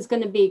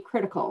going to be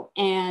critical.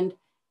 And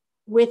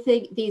with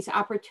these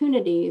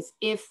opportunities,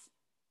 if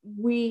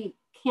we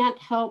can't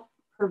help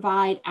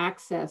provide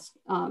access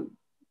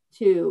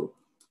to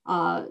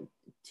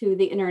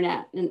the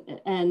internet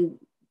and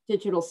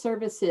digital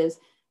services,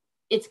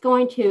 it's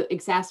going to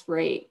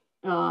exacerbate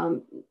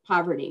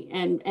poverty.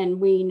 And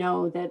we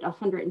know that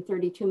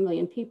 132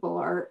 million people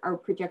are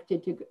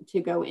projected to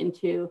go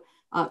into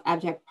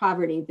abject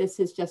poverty. This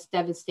is just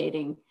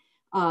devastating.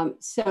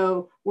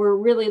 So we're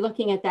really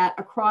looking at that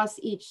across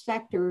each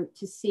sector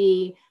to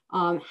see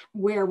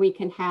where we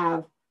can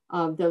have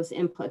those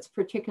inputs,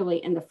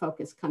 particularly in the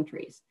focus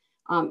countries.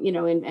 You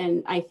know,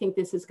 and I think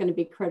this is going to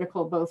be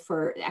critical both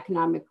for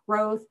economic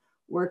growth,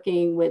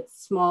 working with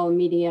small and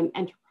medium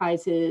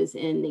enterprises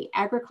in the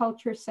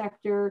agriculture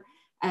sector,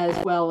 as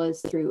well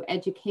as through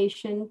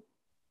education,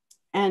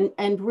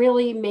 and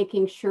really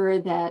making sure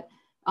that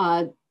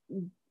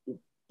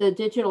the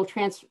digital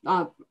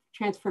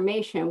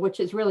transformation, which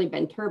has really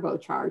been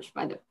turbocharged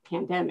by the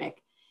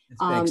pandemic, is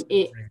going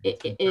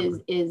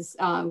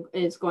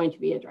to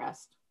be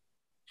addressed.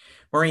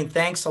 Maureen,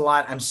 thanks a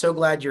lot. I'm so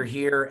glad you're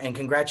here, and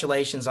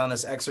congratulations on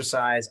this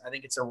exercise. I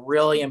think it's a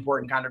really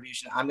important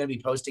contribution. I'm going to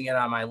be posting it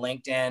on my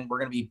LinkedIn. We're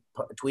going to be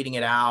tweeting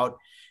it out.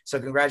 So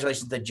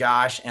congratulations to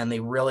Josh and the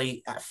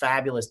really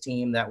fabulous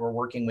team that we're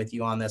working with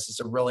you on this.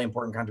 It's a really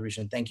important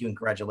contribution. Thank you and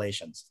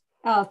congratulations.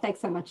 Oh, thanks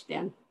so much,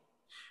 Dan.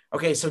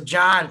 Okay, so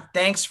John,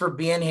 thanks for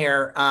being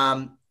here.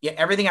 Yeah,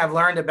 everything I've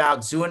learned about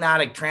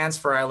zoonotic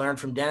transfer, I learned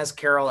from Dennis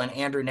Carroll and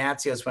Andrew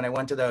Natsios when I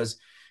went to those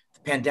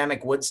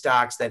pandemic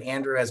Woodstocks that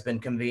Andrew has been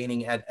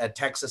convening at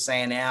Texas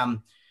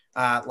A&M,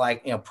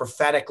 like, you know,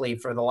 prophetically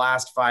for the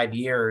last 5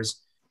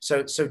 years.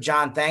 So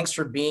John, thanks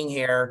for being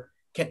here.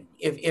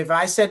 If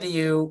I said to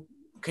you,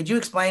 could you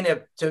explain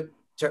to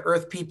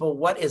Earth people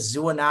what is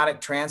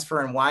zoonotic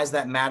transfer and why does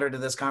that matter to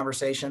this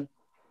conversation?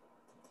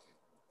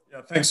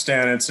 Yeah, thanks,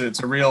 Dan. It's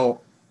a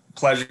real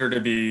pleasure to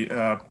be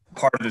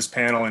part of this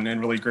panel, and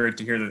really great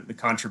to hear the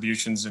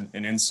contributions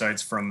and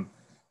insights from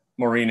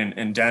Maureen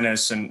and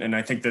Dennis. And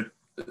I think that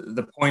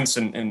the points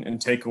and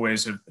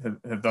takeaways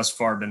have thus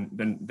far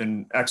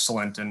been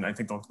excellent, and I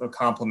think they'll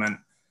complement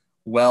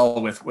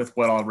well with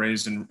what I'll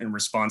raise in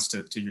response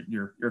to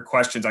your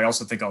questions. I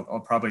also think I'll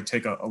probably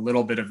take a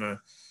little bit of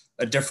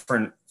a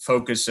different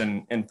focus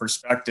and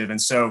perspective.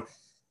 And so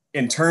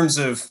in terms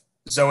of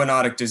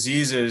zoonotic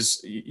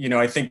diseases,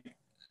 I think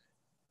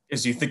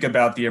as you think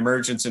about the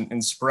emergence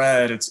and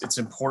spread, it's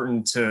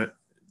important to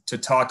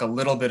talk a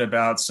little bit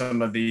about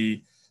some of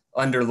the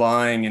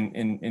underlying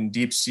and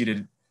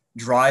deep-seated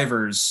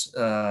drivers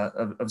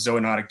of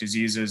zoonotic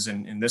diseases.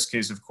 And in this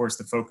case, of course,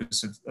 the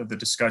focus of the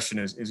discussion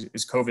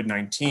is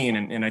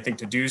COVID-19. And I think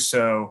to do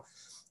so,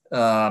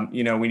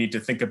 we need to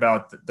think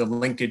about the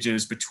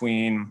linkages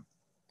between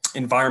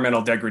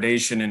environmental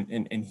degradation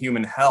and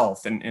human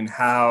health, and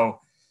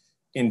how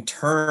in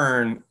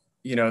turn,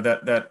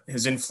 that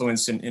has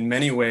influenced in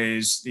many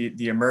ways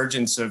the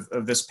emergence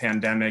of this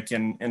pandemic,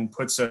 and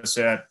puts us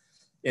at,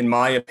 in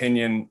my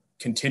opinion,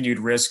 continued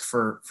risk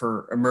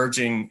for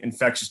emerging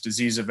infectious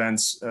disease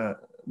events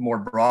more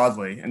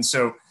broadly. And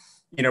so,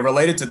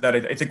 related to that,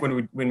 I think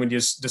when we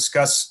just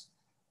discuss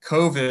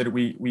COVID,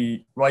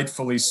 we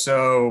rightfully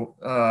so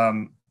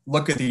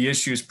look at the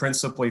issues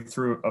principally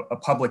through a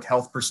public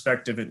health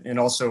perspective and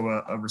also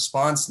a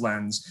response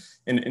lens.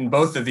 And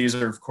both of these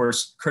are, of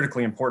course,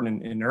 critically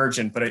important and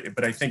urgent.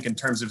 But I think in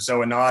terms of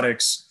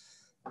zoonotics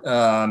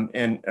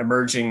and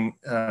emerging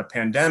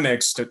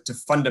pandemics, to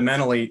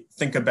fundamentally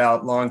think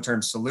about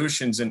long-term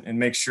solutions and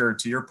make sure,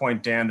 to your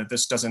point, Dan, that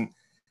this doesn't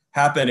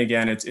happen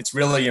again. It's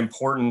really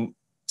important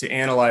to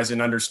analyze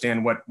and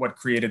understand what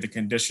created the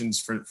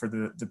conditions for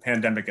the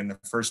pandemic in the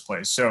first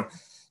place. So,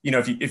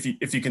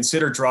 if you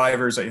consider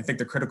drivers, I think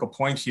the critical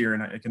point here,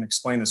 and I can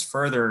explain this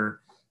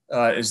further,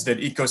 is that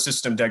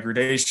ecosystem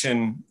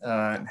degradation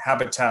and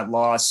habitat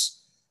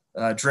loss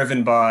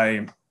driven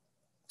by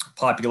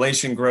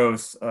population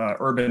growth,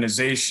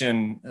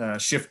 urbanization,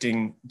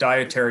 shifting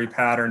dietary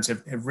patterns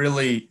have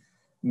really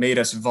made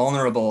us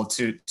vulnerable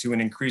to an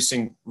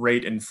increasing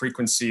rate and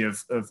frequency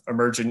of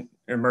emerging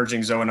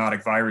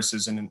zoonotic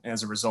viruses, and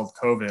as a result,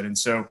 COVID. And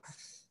so,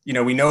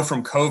 we know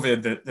from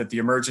COVID that the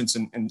emergence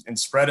and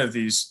spread of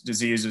these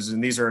diseases,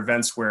 and these are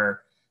events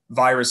where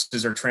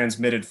viruses are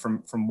transmitted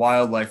from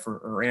wildlife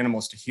or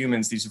animals to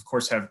humans. These, of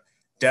course, have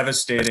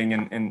devastating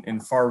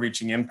and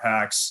far-reaching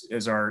impacts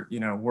as our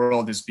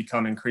world has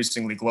become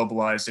increasingly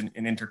globalized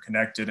and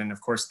interconnected. And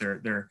of course,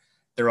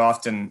 they're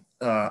often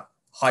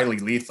highly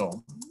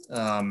lethal.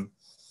 I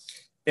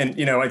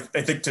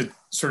think to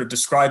sort of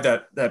describe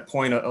that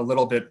point a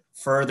little bit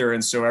further,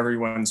 and so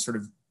everyone's sort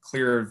of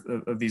clear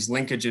of these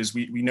linkages,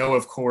 we know,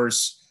 of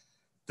course,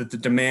 that the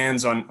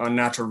demands on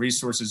natural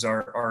resources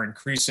are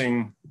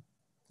increasing.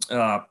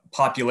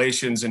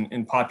 Populations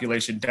and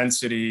population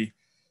density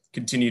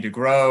continue to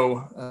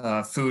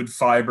grow. Food,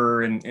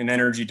 fiber, and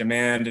energy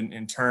demand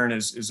in turn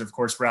is of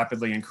course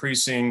rapidly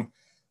increasing.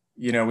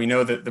 We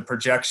know that the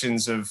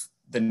projections of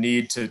the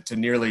need to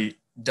nearly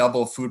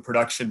double food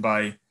production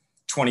by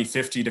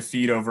 2050 to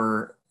feed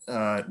over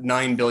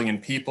 9 billion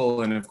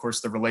people, and of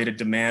course the related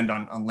demand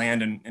on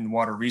land and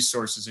water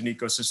resources and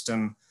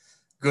ecosystem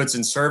goods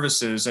and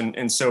services.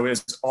 And so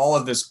as all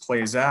of this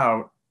plays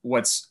out,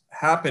 what's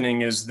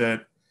happening is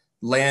that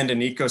land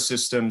and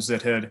ecosystems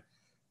that had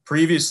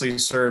previously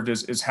served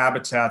as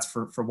habitats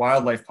for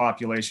wildlife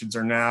populations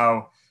are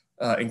now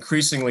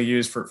increasingly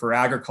used for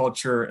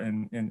agriculture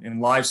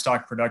and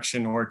livestock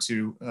production, or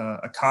to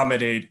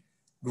accommodate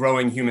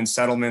growing human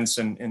settlements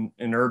and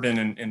urban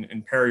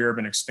and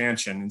peri-urban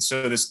expansion. And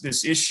so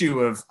this issue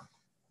of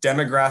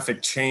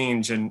demographic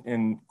change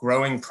and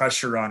growing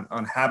pressure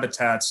on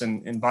habitats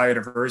and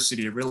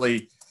biodiversity, it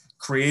really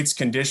creates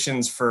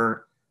conditions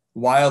for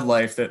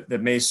wildlife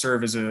that may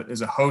serve as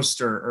a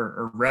host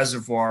or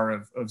reservoir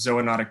of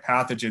zoonotic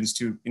pathogens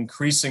to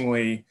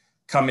increasingly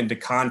come into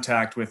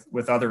contact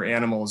with other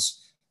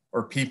animals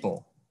or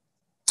people.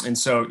 And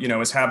so,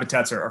 as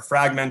habitats are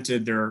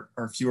fragmented, there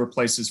are fewer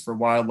places for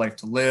wildlife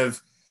to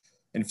live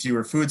and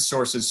fewer food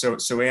sources.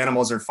 So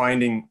animals are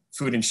finding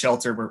food and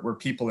shelter where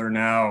people are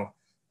now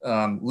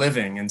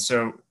living. And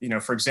so,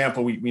 for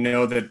example, we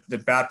know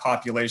that bat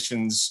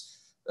populations,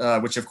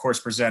 which of course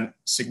present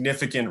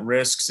significant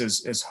risks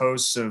as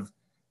hosts of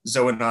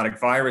zoonotic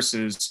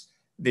viruses,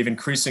 they've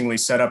increasingly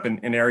set up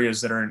in areas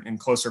that are in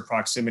closer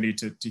proximity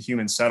to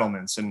human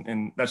settlements.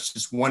 And that's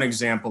just one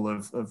example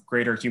of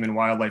greater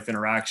human-wildlife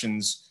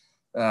interactions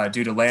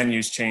due to land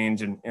use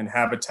change and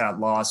habitat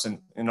loss.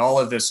 And all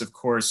of this, of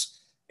course,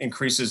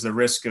 increases the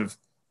risk of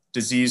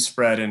disease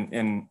spread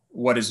and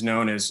what is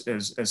known as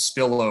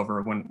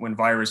spillover when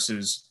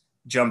viruses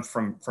jump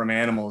from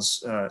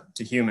animals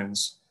to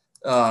humans.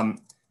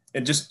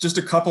 And just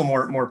a couple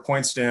more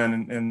points,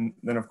 Dan, and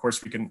then of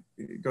course we can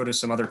go to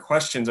some other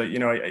questions. I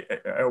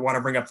want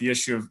to bring up the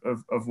issue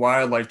of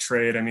wildlife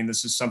trade. I mean,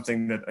 this is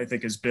something that I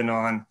think has been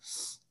on,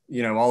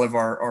 all of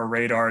our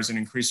radars, and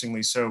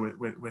increasingly so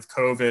with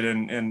COVID.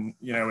 And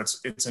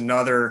it's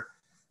another,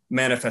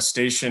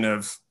 manifestation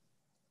of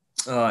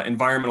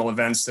environmental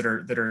events that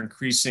are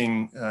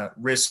increasing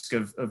risk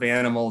of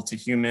animal to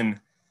human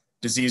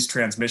disease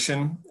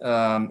transmission.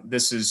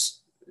 This is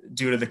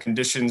due to the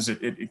conditions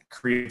it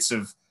creates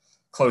of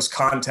close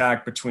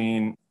contact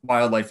between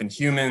wildlife and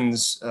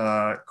humans,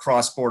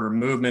 cross-border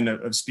movement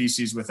of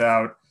species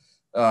without,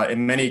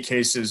 in many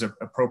cases,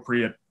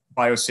 appropriate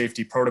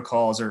biosafety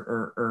protocols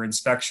or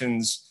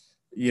inspections.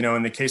 You know,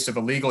 in the case of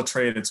illegal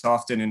trade, it's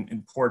often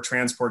in poor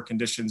transport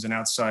conditions and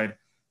outside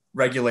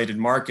regulated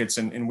markets.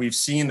 And we've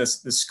seen the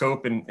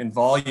scope and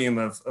volume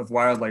of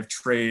wildlife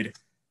trade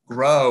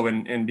grow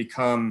and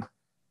become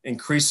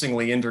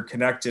increasingly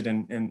interconnected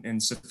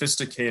and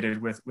sophisticated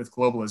with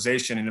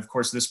globalization. And of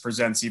course, this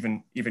presents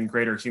even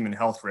greater human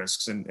health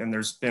risks. And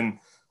there's been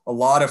a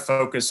lot of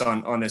focus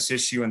on this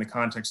issue in the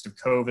context of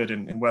COVID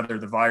and whether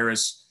the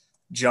virus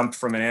jumped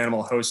from an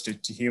animal host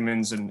to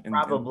humans and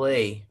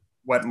probably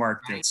wet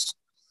markets.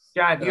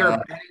 John, if you're a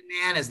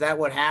betting man, is that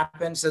what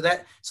happened? So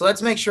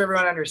let's make sure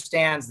everyone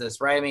understands this,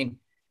 right? I mean,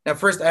 now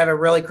first I have a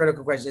really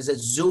critical question. Is it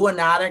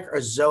zoonotic or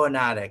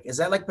zoonotic? Is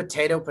that like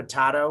potato?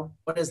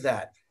 What is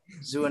that?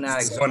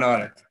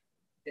 Zoonotic.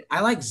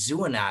 I like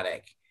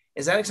zoonotic.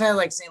 Is that kind of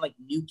like saying like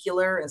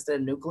nuclear instead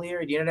of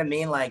nuclear? Do you know what I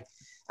mean? Like,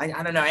 I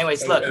don't know.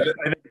 Anyways, look.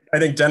 I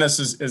think Dennis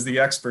is the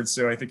expert,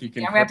 so I think he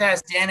can. I'm going to have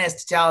to ask Dennis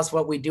to tell us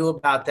what we do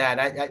about that.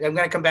 I'm going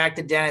to come back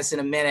to Dennis in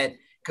a minute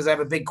because I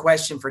have a big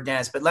question for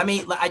Dennis. But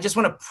I just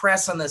want to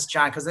press on this,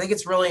 John, because I think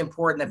it's really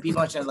important that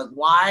people understand, like,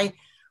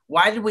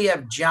 why did we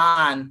have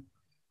John,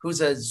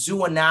 who's a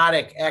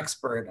zoonotic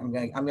expert? I'm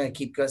going to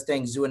keep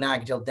saying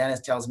zoonotic until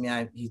Dennis tells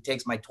me he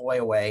takes my toy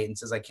away and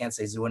says I can't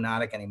say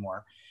zoonotic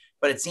anymore.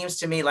 But it seems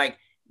to me like,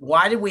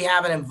 why did we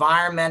have an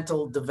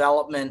environmental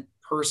development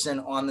person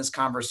on this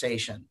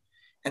conversation?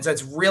 And so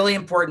it's really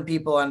important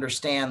people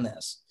understand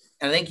this.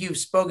 And I think you've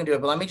spoken to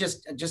it, but let me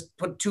just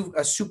put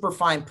a super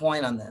fine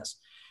point on this.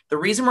 The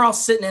reason we're all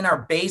sitting in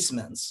our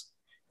basements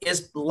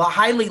is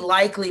highly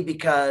likely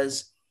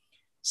because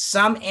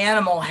some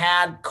animal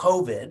had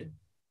COVID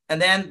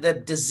and then the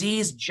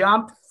disease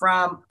jumped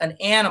from an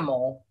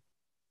animal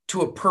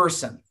to a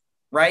person,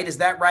 right? Is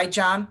that right,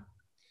 John?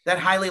 That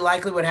highly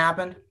likely what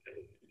happened?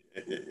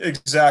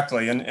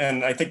 Exactly.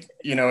 And I think,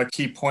 a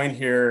key point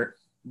here,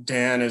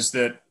 Dan, is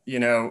that,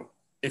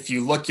 if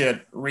you look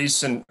at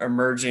recent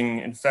emerging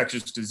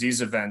infectious disease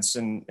events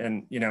and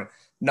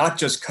not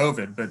just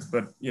COVID,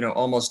 but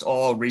almost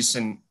all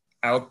recent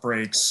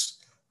outbreaks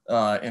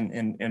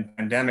and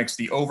pandemics,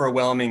 the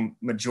overwhelming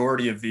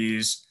majority of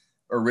these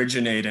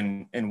originate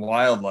in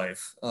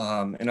wildlife.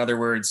 In other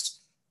words,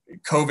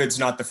 COVID's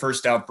not the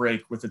first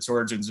outbreak with its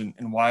origins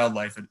in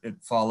wildlife. It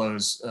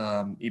follows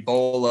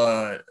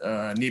Ebola,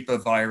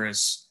 Nipah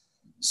virus,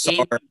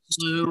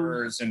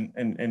 SARS,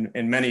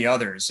 and many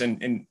others.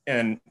 And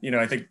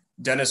I think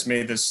Dennis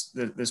made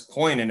this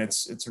point, and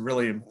it's a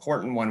really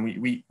important one.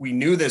 We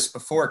knew this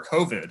before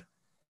COVID,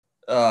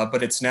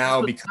 but it's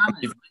now become.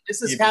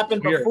 This has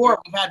happened before.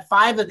 We've had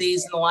 5 of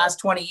these in the last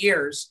 20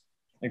 years.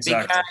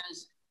 Exactly.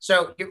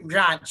 So,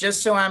 John,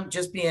 just so I'm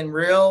just being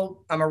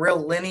real, I'm a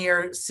real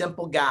linear,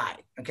 simple guy.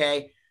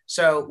 Okay.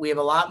 So we have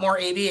a lot more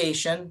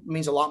aviation,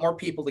 means a lot more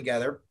people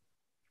together.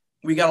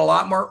 We got a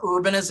lot more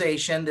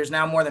urbanization. There's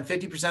now more than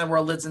 50% of the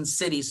world lives in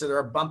cities, so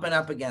they're bumping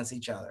up against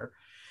each other.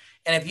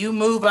 And if you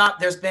move up,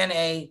 there's been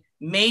a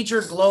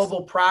major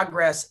global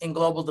progress in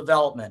global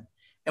development.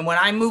 And when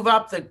I move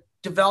up the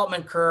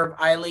development curve,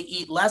 I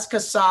eat less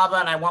cassava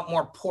and I want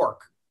more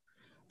pork.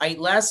 I eat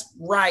less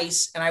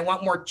rice and I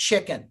want more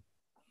chicken.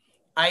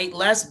 I eat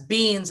less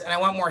beans and I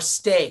want more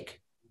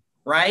steak,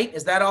 right?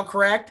 Is that all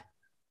correct?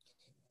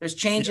 There's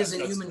changes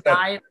in human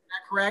diet, is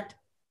that correct?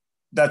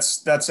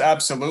 That's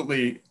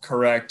absolutely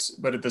correct.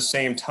 But at the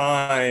same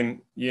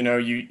time,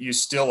 you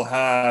still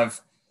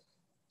have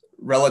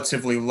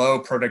relatively low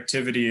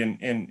productivity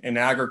in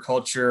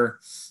agriculture,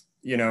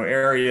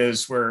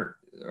 areas where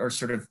are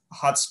sort of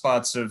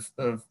hotspots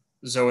of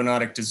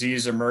zoonotic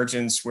disease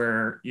emergence,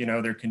 where,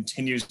 there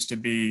continues to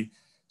be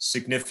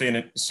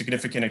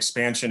significant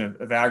expansion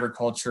of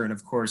agriculture. And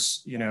of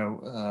course,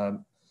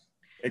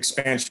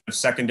 expansion of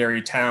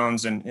secondary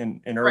towns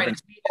and urban.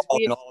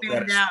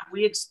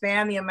 We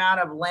expand the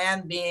amount of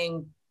land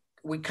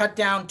we cut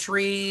down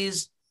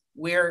trees,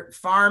 we're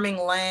farming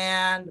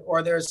land,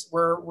 or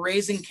we're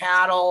raising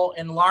cattle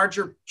in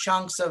larger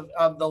chunks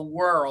of the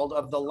world,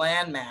 of the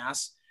land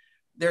mass.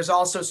 There's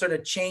also sort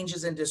of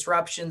changes and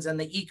disruptions in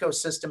the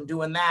ecosystem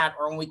doing that.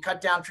 Or when we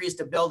cut down trees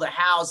to build a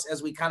house,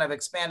 as we kind of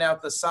expand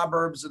out the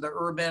suburbs or the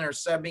urban or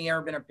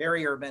semi-urban or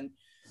peri-urban,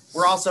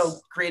 we're also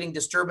creating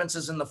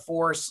disturbances in the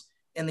forest,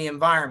 in the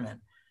environment.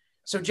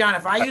 So John,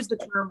 if I use the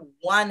term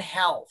One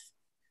Health,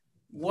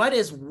 what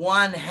is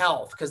One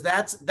Health? Because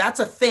that's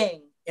a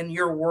thing in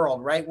your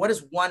world, right? What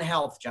is One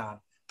Health, John?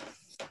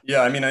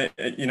 Yeah, I mean,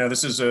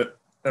 this is a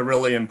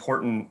really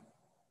important,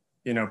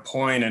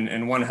 point,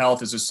 and One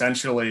Health is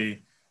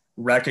essentially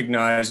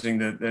recognizing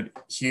that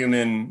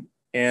human,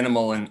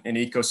 animal, and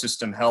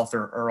ecosystem health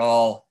are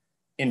all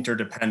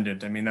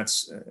interdependent. I mean,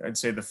 that's, I'd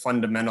say, the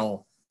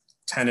fundamental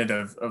tenet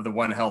of the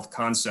One Health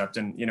concept.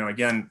 And,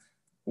 again,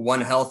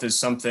 One Health is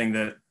something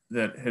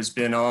that has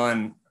been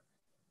on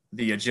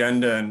the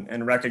agenda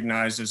and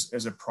recognized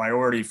as a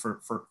priority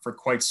for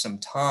quite some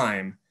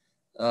time.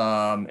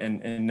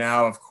 And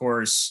now, of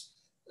course,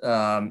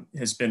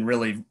 has been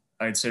really,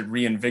 I'd say,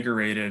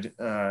 reinvigorated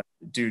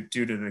due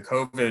to the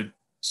COVID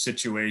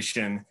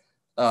situation.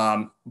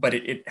 But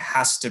it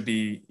has to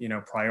be,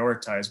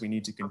 prioritized. We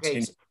need to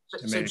continue.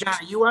 Okay, so John,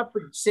 are you up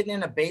for sitting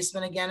in a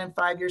basement again in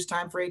 5 years'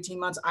 time for 18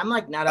 months? I'm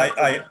like not up.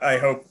 I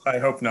hope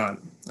not.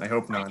 I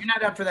hope not. You're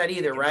not up for that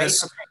either, right?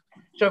 Okay.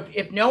 So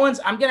if no one's,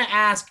 I'm going to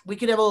ask, we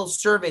could have a little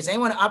surveys.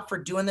 Anyone up for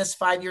doing this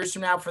 5 years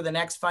from now for the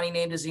next funny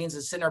name disease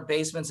and sit in our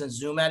basements and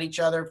Zoom at each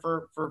other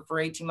for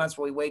 18 months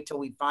while we wait till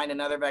we find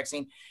another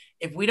vaccine?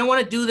 If we don't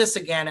want to do this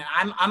again,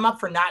 and I'm up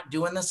for not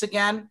doing this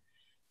again,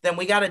 then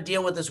we got to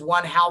deal with this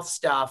One Health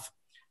stuff.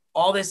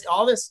 All this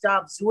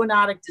stuff,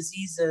 zoonotic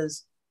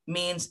diseases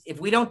means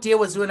if we don't deal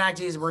with zoonotic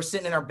diseases, we're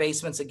sitting in our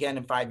basements again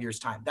in 5 years'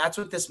 time. That's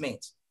what this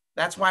means.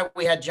 That's why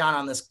we had John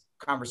on this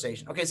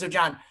conversation. Okay, so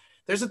John,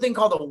 there's a thing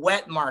called a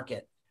wet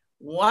market.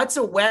 What's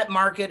a wet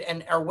market,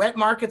 and are wet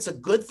markets a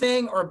good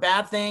thing or a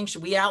bad thing?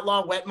 Should we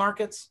outlaw wet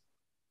markets?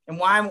 And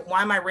why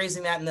am I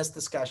raising that in this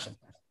discussion?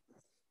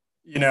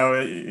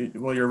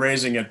 Well, you're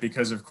raising it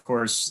because, of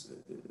course,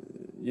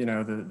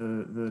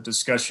 the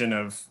discussion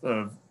of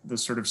the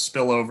sort of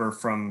spillover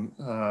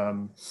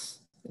from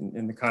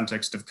in the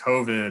context of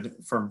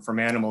COVID from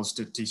animals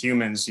to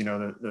humans,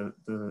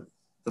 the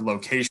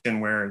location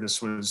where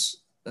this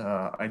was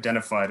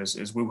identified as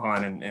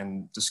Wuhan,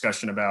 and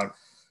discussion about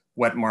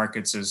wet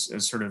markets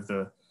as sort of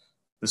the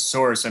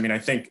source. I mean, I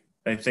think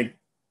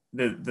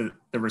the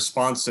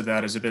response to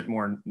that is a bit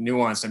more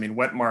nuanced. I mean,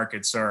 wet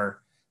markets are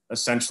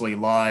essentially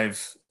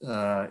live,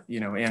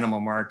 animal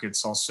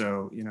markets.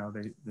 Also,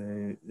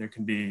 there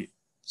can be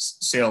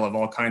sale of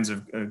all kinds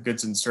of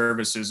goods and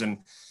services, and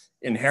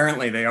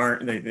inherently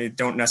they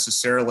don't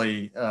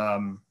necessarily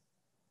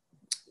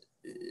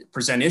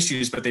present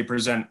issues, but they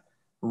present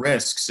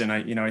risks. And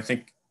I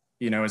think,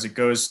 as it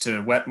goes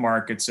to wet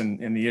markets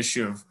and the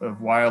issue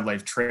of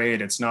wildlife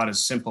trade, it's not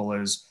as simple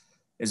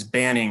as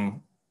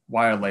banning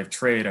wildlife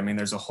trade. I mean,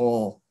 there's a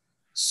whole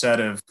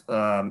set of,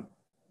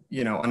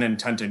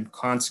 unintended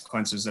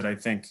consequences that I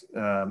think,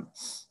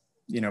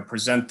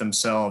 present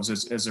themselves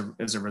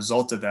as a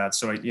result of that.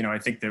 So, I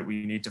think that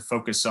we need to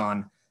focus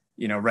on,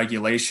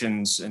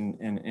 regulations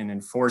and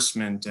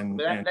enforcement. And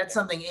that's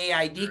something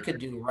AID could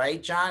do,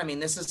 right, John? I mean,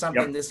 this is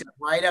something, This is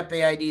right up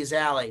AID's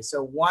alley.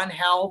 So One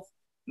Health,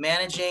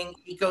 managing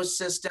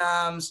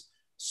ecosystems,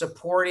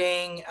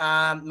 supporting,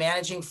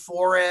 managing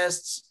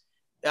forests,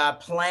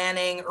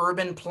 planning,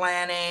 urban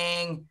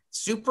planning,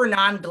 super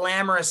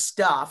non-glamorous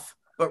stuff,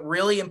 but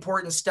really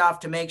important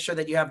stuff to make sure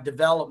that you have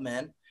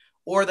development,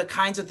 or the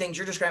kinds of things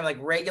you're describing, like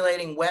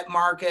regulating wet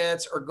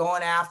markets or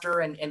going after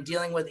and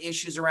dealing with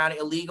issues around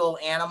illegal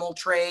animal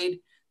trade.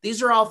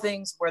 These are all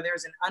things where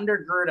there's an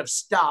undergird of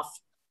stuff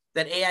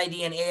that AID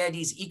and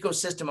AID's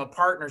ecosystem of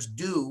partners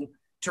do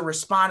to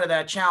respond to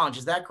that challenge.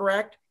 Is that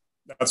correct?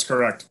 That's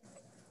correct.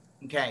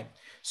 Okay.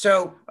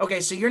 So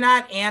you're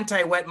not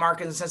anti-wet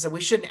markets in the sense that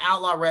we shouldn't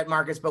outlaw wet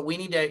markets, but we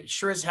need to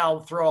sure as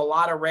hell throw a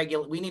lot of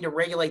we need to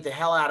regulate the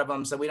hell out of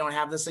them so we don't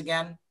have this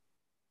again.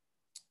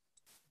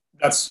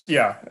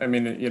 I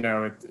mean,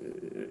 the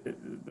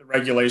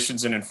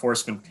regulations and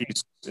enforcement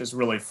piece is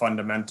really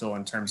fundamental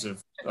in terms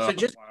of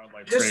just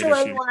wildlife just trade so issues.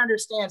 Everyone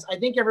understands, I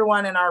think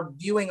everyone in our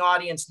viewing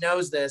audience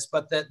knows this,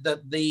 but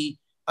the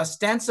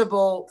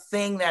ostensible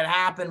thing that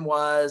happened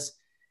was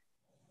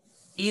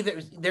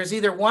there's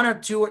either one or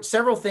two, or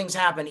several things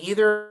happen.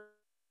 Either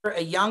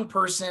a young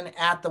person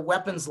at the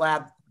weapons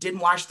lab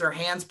didn't wash their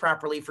hands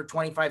properly for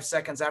 25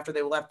 seconds after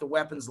they left the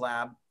weapons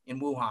lab in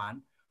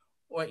Wuhan.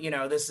 Or,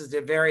 this is the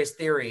various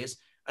theories.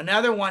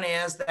 Another one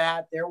is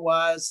that there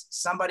was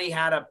somebody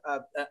had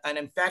an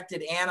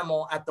infected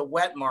animal at the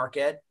wet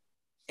market,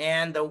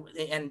 and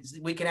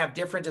we can have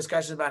different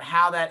discussions about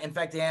how that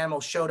infected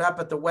animal showed up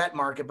at the wet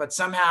market, but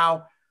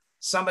somehow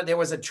there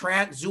was a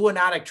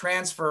zoonotic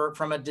transfer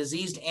from a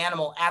diseased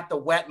animal at the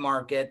wet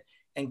market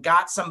and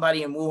got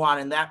somebody in Wuhan,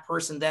 and that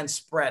person then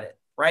spread it,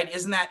 right?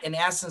 Isn't that in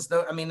essence,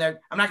 though? I mean, I'm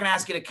not going to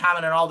ask you to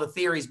comment on all the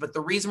theories, but the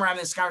reason we're having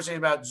this conversation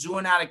about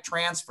zoonotic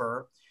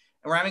transfer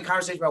and we're having a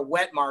conversation about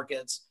wet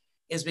markets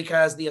is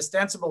because the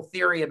ostensible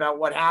theory about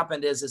what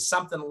happened is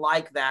something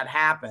like that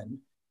happened.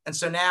 And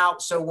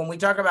so when we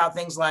talk about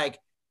things like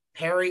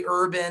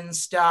peri-urban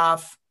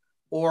stuff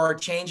or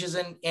changes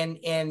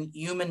in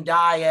human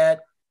diet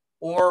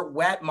or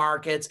wet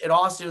markets, it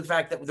all has to do with the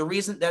fact that the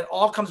reason that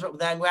all comes up,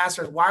 then we ask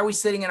ourselves, why are we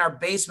sitting in our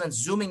basements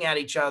zooming at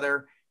each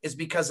other, is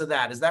because of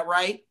that. Is that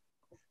right?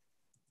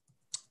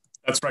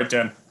 That's right,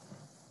 Dan.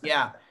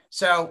 Yeah.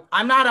 So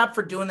I'm not up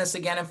for doing this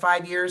again in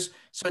 5 years.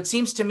 So it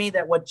seems to me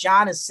that what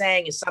John is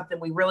saying is something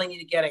we really need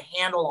to get a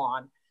handle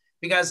on,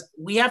 because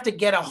we have to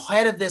get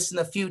ahead of this in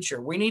the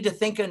future. We need to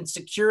think in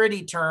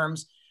security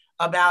terms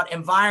about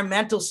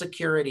environmental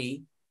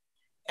security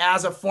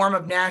as a form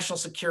of national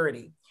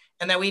security.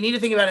 And then we need to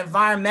think about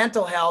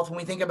environmental health when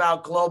we think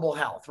about global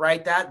health,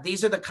 right?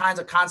 These are the kinds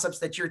of concepts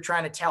that you're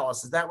trying to tell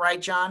us. Is that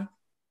right, John?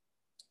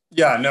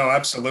 Yeah, no,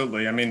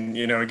 absolutely. I mean,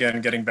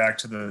 again, getting back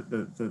to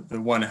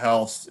the One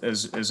Health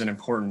as an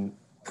important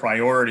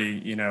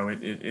priority,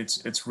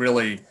 it's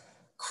really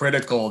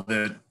critical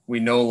that we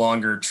no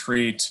longer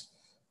treat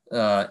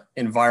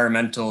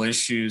environmental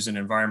issues and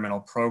environmental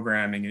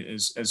programming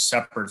as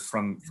separate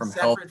from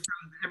health,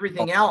 from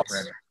everything else.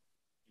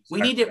 We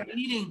need to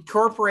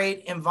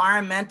incorporate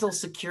environmental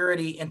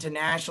security into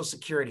national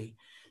security.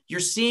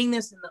 You're seeing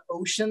this in the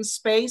ocean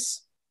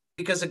space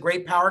because of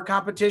great power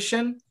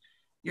competition.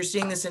 You're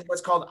seeing this in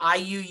what's called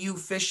IUU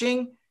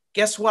fishing.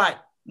 Guess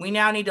what? We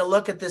now need to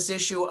look at this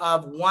issue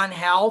of One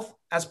Health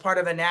as part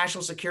of a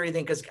national security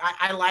thing, because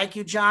I like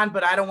you, John,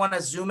 but I don't want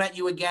to Zoom at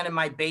you again in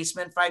my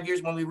basement 5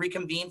 years. When we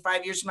reconvene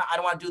 5 years from now, I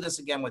don't want to do this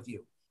again with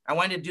you. I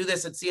wanted to do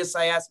this at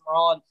CSIS. We're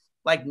all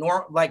like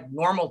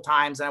normal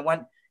times. And I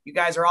want, you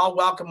guys are all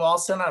welcome. We'll all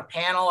sit on a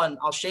panel and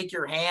I'll shake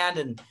your hand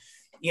and,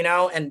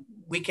 and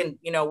we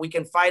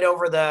can fight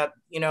over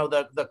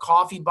the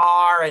coffee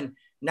bar and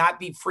not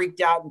be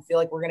freaked out and feel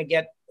like we're going to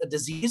get a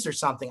disease or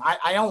something.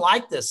 I don't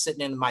like this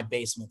sitting in my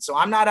basement. So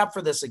I'm not up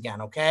for this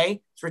again.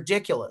 Okay. It's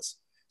ridiculous.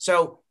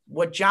 So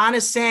what John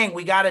is saying,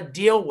 we got to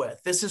deal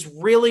with. This is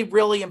really,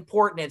 really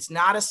important. It's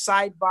not a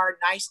sidebar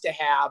nice to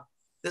have.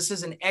 This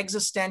is an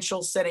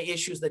existential set of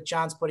issues that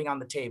John's putting on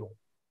the table.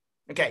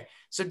 Okay,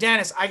 so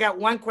Dennis, I got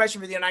one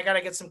question for you, and I got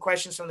to get some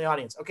questions from the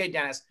audience. Okay,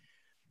 Dennis,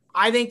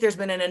 I think there's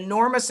been an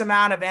enormous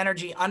amount of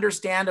energy,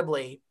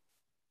 understandably,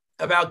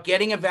 about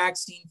getting a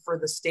vaccine for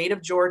the state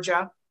of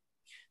Georgia,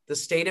 the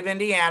state of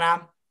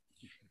Indiana,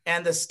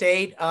 and the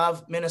state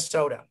of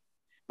Minnesota.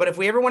 But if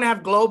we ever want to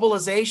have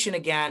globalization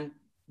again,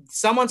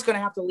 someone's going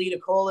to have to lead a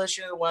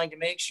coalition of the willing to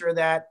make sure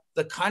that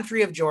the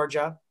country of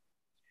Georgia,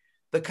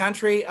 the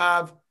country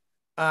of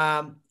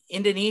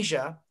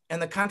Indonesia,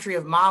 and the country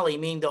of Mali,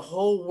 meaning the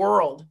whole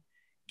world,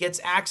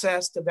 gets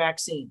access to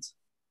vaccines.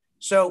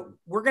 So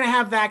we're going to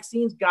have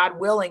vaccines, God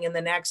willing, in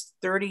the next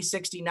 30,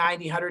 60,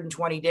 90,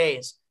 120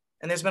 days.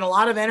 And there's been a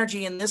lot of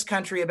energy in this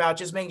country about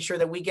just making sure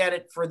that we get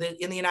it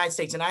in the United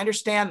States. And I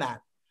understand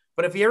that.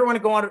 But if you ever want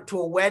to go on to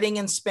a wedding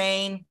in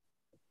Spain,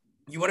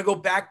 you want to go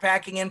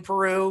backpacking in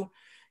Peru,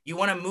 you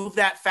want to move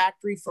that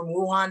factory from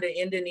Wuhan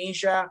to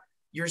Indonesia,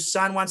 your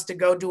son wants to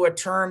go do a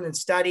term and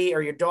study,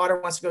 or your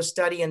daughter wants to go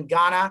study in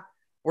Ghana,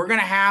 we're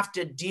going to have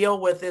to deal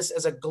with this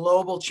as a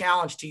global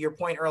challenge, to your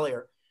point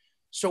earlier.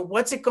 So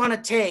what's it going to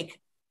take,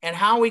 and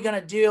how are we going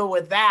to deal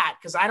with that?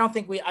 Because I don't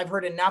think I've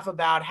heard enough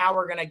about how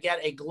we're going to get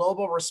a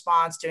global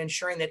response to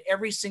ensuring that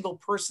every single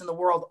person in the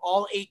world,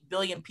 all 8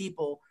 billion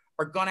people,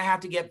 are going to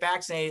have to get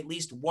vaccinated at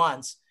least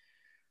once.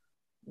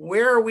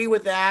 Where are we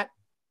with that?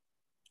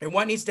 And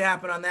what needs to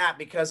happen on that?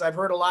 Because I've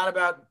heard a lot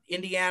about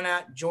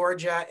Indiana,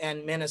 Georgia,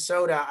 and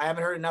Minnesota. I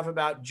haven't heard enough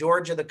about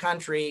Georgia, the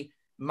country,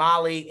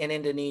 Mali, and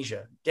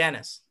Indonesia.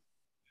 Dennis.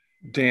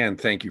 Dan,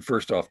 thank you.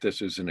 First off,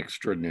 this is an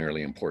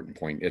extraordinarily important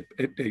point. It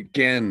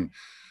again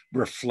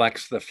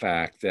reflects the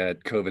fact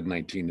that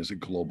COVID-19 is a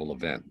global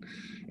event,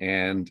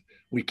 and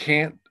we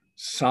can't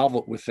solve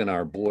it within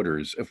our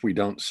borders if we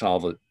don't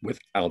solve it with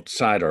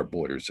outside our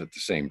borders at the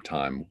same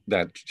time.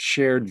 That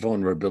shared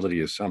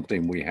vulnerability is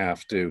something we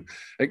have to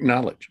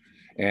acknowledge.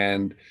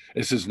 And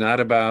this is not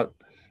about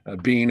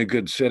being a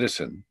good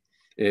citizen.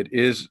 It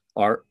is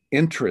our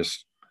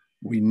interests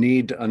we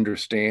need to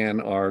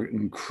understand are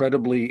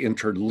incredibly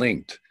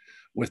interlinked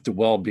with the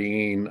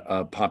well-being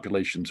of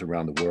populations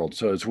around the world.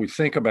 So as we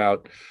think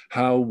about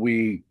how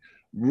we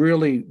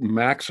really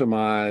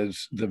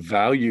maximize the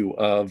value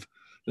of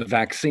the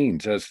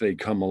vaccines as they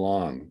come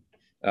along,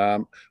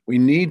 we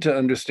need to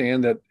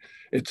understand that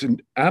it's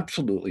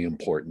absolutely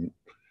important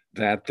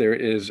that there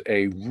is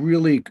a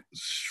really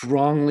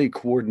strongly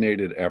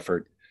coordinated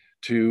effort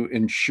to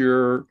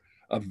ensure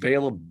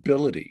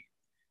availability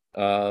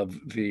of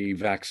the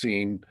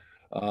vaccine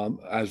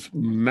as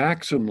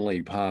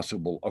maximally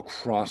possible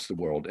across the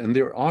world. And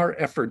there are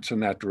efforts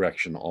in that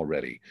direction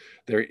already.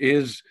 There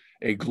is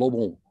a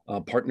global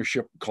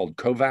partnership called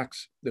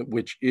COVAX,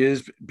 which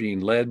is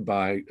being led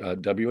by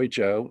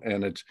WHO,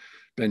 and it's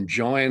been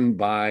joined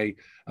by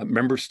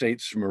member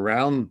states from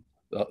around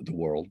the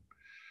world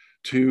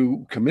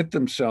to commit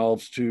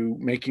themselves to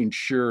making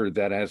sure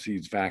that as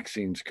these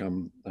vaccines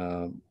come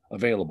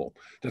available,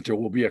 that there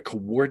will be a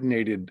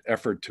coordinated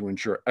effort to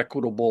ensure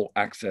equitable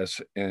access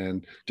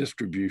and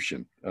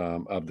distribution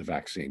of the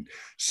vaccine.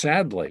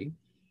 Sadly,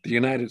 the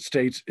United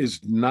States is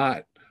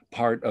not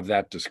part of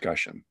that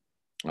discussion.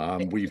 So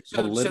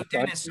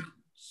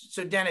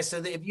Dennis,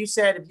 if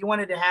you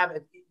wanted to have,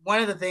 one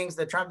of the things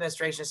the Trump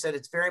administration said,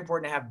 it's very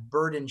important to have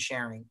burden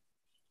sharing.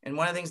 And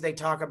one of the things they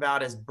talk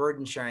about is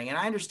burden sharing. And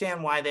I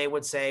understand why they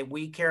would say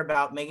we care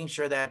about making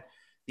sure that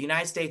the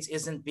United States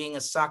isn't being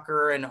a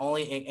sucker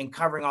and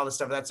covering all this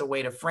stuff. That's a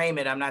way to frame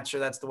it. I'm not sure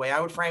that's the way I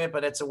would frame it,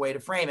 but it's a way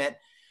to frame it.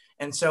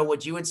 And so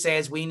what you would say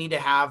is we need to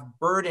have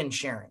burden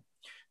sharing.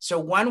 So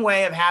one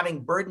way of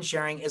having burden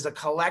sharing is a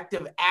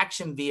collective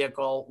action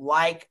vehicle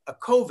like a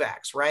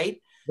COVAX,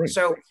 right?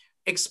 So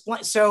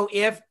explain. So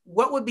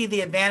what would be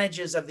the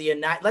advantages of the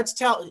United,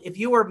 if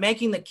you were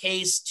making the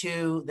case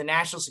to the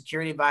National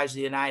Security Advisor of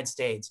the United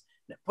States,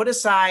 put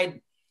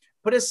aside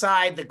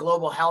the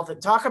global health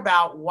and talk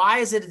about why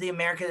is it the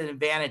American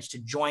advantage to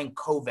join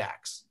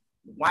COVAX?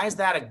 Why is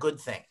that a good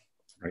thing?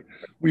 Right.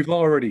 We've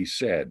already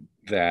said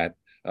that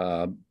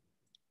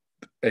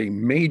a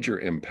major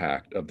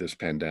impact of this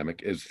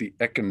pandemic is the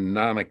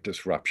economic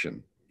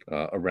disruption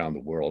around the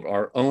world.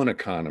 Our own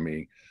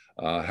economy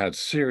has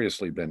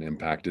seriously been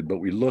impacted, but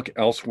we look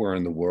elsewhere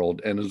in the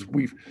world and as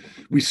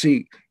we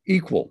see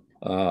equal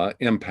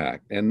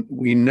impact. And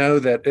we know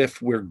that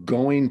if we're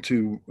going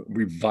to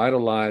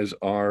revitalize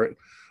our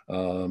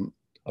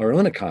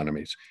own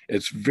economies,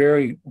 it's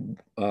very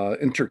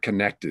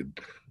interconnected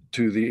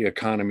to the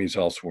economies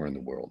elsewhere in the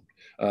world.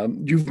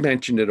 You've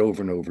mentioned it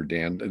over and over,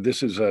 Dan.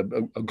 This is a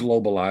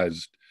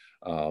globalized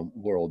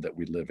world that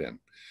we live in.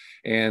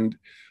 And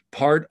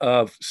part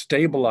of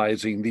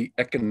stabilizing the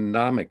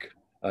economic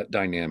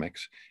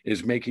dynamics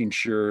is making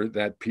sure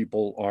that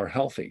people are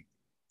healthy.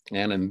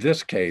 And in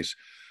this case,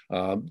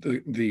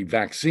 the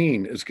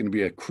vaccine is going to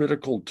be a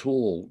critical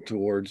tool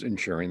towards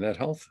ensuring that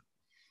health,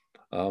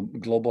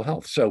 global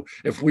health. So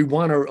if we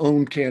want our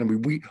own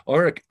economy,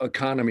 our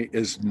economy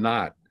is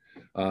not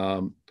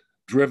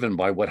driven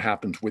by what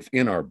happens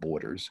within our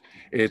borders.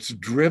 It's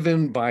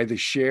driven by the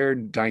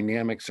shared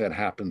dynamics that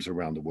happens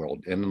around the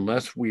world. And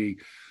unless we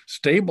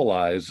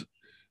stabilize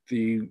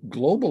the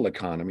global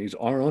economies,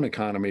 our own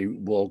economy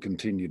will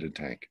continue to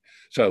tank.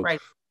 So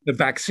the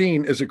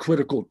vaccine is a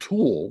critical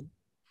tool,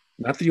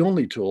 not the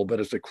only tool,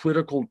 but it's a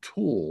critical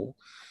tool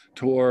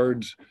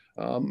towards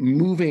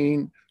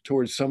moving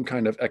towards some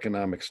kind of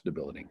economic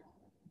stability.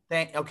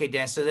 Okay,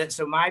 Dan.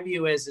 So my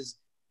view is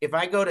if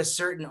I go to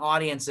certain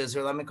audiences,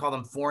 or let me call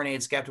them foreign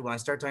aid skeptical, and I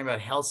start talking about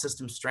health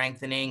system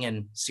strengthening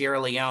and Sierra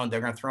Leone,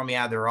 they're going to throw me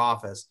out of their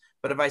office.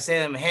 But if I say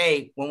to them,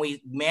 hey, when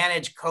we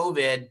manage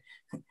COVID,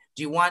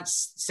 do you want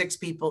six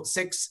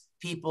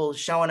people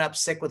showing up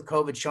sick with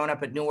COVID, showing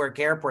up at Newark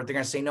Airport? They're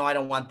going to say, no, I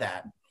don't want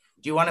that.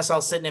 Do you want us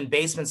all sitting in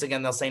basements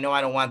again? They'll say, no, I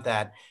don't want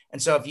that.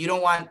 And so if you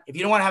don't want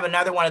to have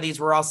another one of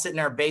these, we're all sitting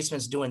in our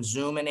basements doing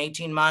Zoom in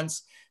 18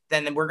 months,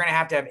 then we're going to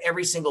have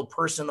every single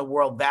person in the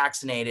world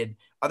vaccinated.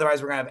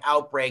 Otherwise, we're going to have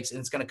outbreaks and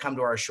it's going to come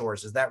to our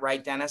shores. Is that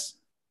right, Dennis?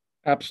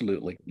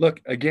 Absolutely. Look,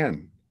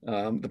 again,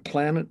 the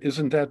planet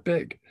isn't that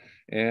big.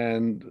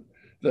 And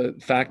the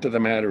fact of the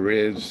matter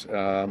is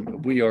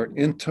we are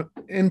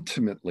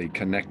intimately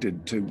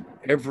connected to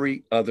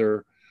every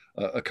other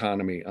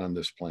economy on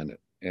this planet.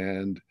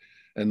 And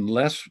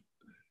unless,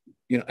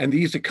 and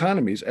these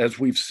economies, as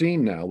we've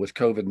seen now with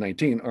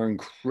COVID-19, are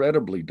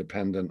incredibly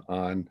dependent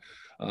on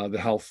the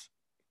health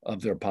of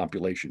their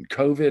population.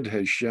 COVID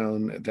has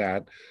shown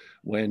that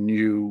when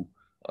you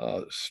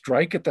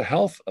strike at the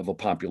health of a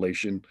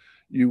population,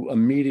 you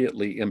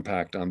immediately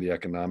impact on the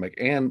economic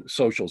and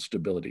social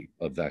stability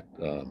of that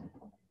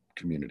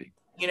community.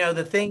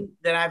 The thing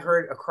that I've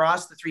heard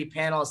across the three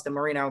panelists, and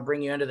Maureen, I'll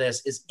bring you into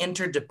this, is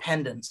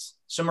interdependence.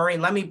 So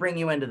Maureen, let me bring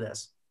you into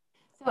this.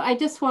 So I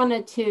just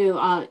wanted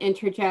to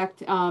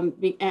interject,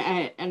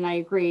 and I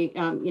agree,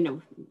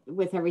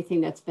 with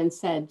everything that's been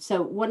said.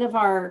 So one of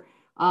our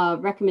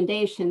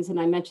recommendations, and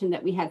I mentioned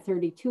that we had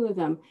 32 of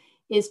them,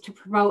 is to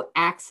promote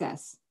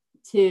access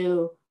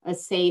to a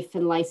safe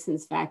and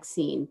licensed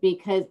vaccine,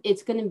 because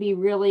it's going to be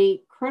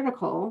really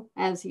critical,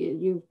 as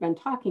you've been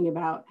talking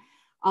about,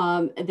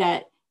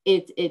 that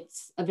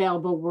it's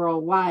available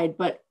worldwide,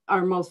 but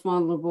our most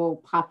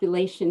vulnerable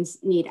populations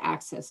need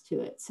access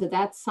to it. So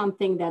that's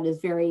something that is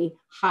very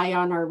high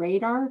on our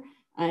radar.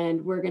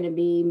 And we're going to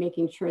be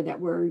making sure that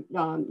we're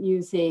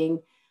using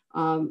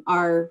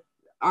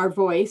our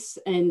voice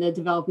in the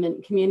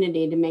development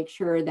community to make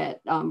sure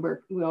that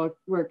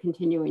we're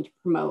continuing to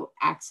promote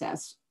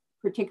access,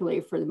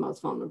 particularly for the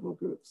most vulnerable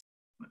groups.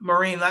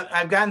 Maureen,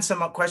 I've gotten some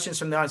questions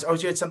from the audience. Oh,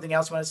 you had something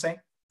else you want to say?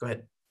 Go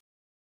ahead.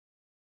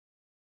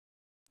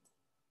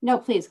 No,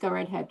 please go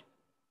right ahead.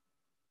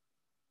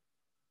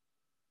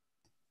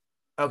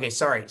 Okay,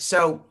 sorry.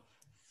 So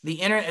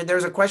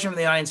there's a question from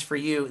the audience for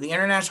you. The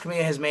international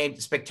community has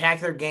made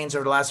spectacular gains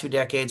over the last few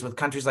decades, with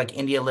countries like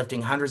India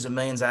lifting hundreds of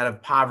millions out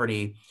of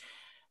poverty.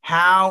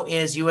 How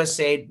is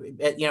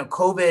USAID,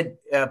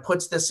 COVID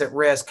puts this at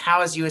risk.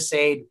 How is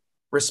USAID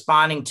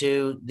responding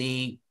to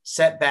the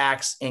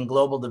setbacks in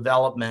global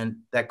development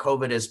that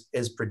COVID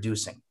is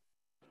producing?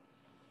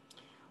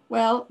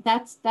 Well,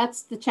 that's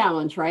the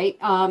challenge, right?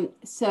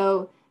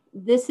 So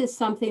this is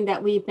something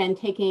that we've been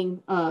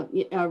taking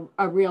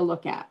a real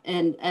look at.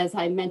 And as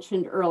I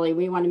mentioned earlier,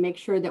 we want to make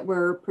sure that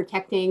we're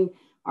protecting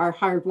our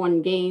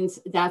hard-won gains.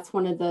 That's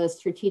one of the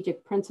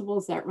strategic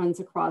principles that runs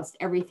across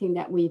everything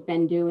that we've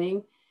been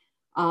doing,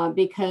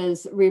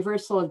 because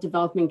reversal of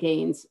development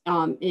gains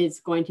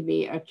is going to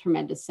be a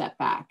tremendous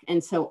setback.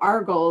 And so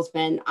our goal has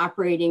been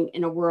operating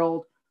in a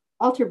world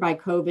altered by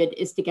COVID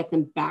is to get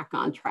them back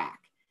on track.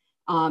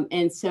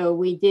 And so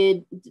we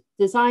did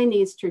design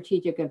these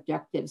strategic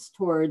objectives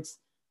towards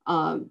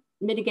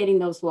mitigating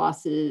those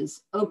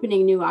losses,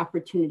 opening new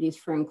opportunities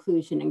for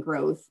inclusion and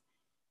growth,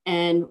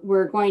 And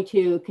we're going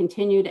to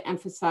continue to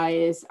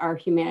emphasize our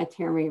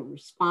humanitarian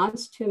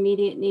response to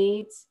immediate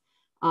needs.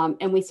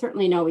 And we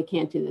certainly know we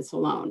can't do this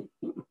alone.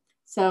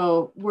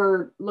 So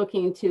we're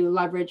looking to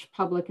leverage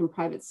public and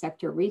private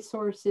sector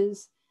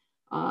resources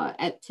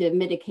to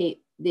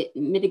mitigate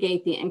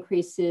the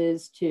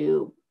increases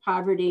to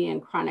poverty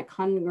and chronic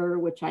hunger,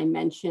 which I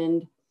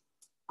mentioned.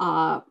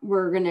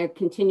 We're going to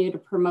continue to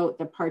promote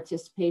the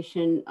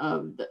participation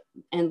of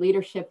and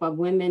leadership of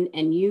women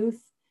and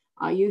youth.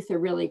 Youth are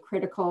really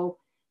critical.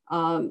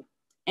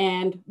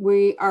 And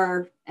we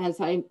are, as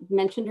I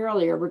mentioned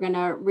earlier, we're going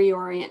to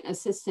reorient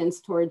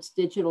assistance towards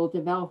digital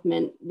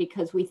development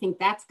because we think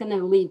that's going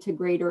to lead to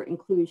greater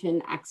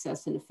inclusion,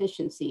 access, and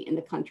efficiency in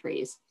the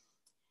countries.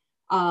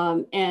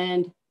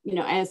 And you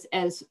know,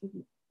 as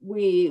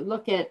we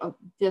look at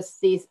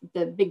just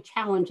the big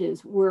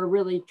challenges, we're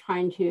really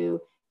trying to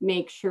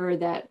make sure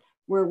that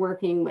we're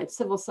working with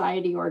civil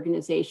society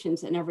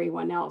organizations and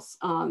everyone else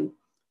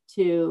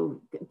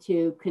to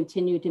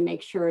continue to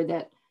make sure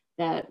that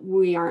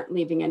we aren't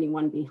leaving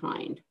anyone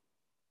behind.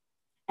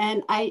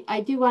 And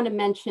I do want to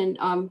mention,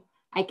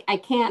 I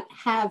can't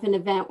have an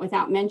event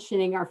without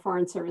mentioning our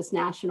Foreign Service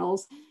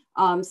nationals.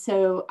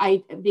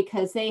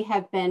 Because they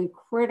have been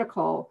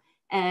critical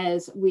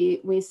as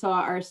we saw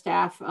our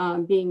staff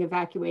being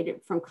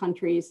evacuated from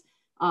countries.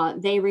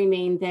 They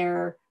remained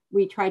there.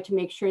 We tried to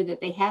make sure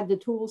that they had the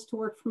tools to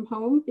work from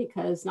home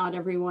because not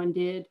everyone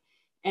did.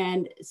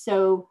 And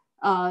so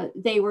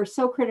they were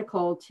so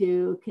critical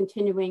to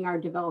continuing our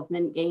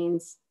development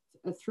gains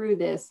through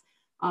this.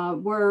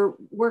 We're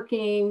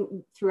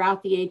working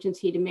throughout the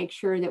agency to make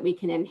sure that we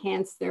can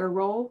enhance their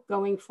role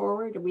going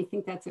forward. And we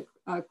think that's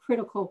a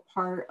critical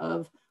part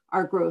of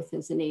our growth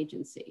as an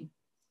agency.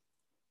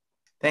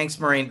 Thanks,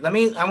 Maureen. I'm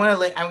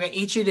going to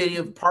each of you to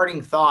give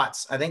parting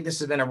thoughts. I think this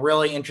has been a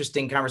really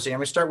interesting conversation. I'm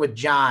going to start with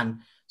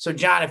John. So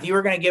John, if you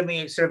were going to give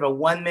me sort of a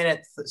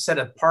 1-minute set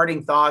of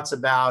parting thoughts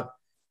about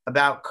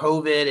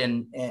COVID,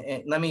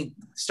 and let me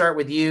start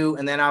with you,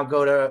 and then I'll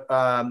go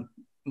to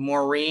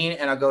Maureen,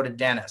 and I'll go to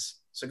Dennis.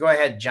 So go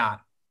ahead, John.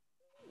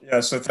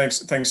 Yeah, so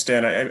thanks,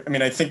 Dan. I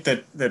mean, I think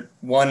that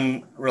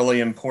one really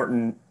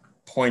important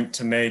point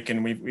to make,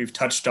 and we've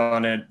touched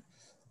on it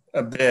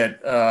a bit,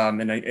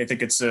 and I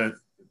think it's a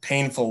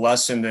painful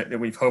lesson that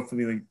we've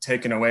hopefully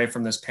taken away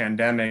from this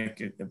pandemic,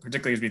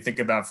 particularly as we think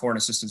about foreign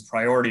assistance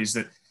priorities,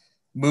 that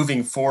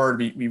moving forward,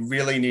 we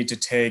really need to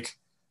take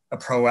a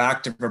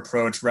proactive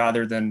approach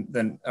rather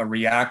than a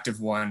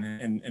reactive one,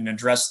 and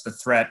address the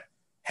threat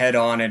head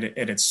on at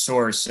its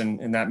source.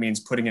 And that means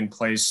putting in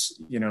place,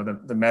 you know,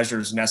 the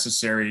measures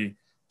necessary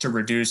to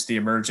reduce the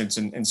emergence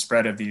and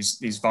spread of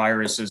these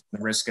viruses and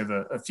the risk of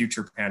a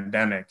future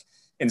pandemic.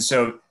 And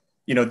so,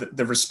 you know,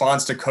 the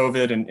response to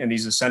COVID and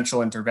these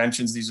essential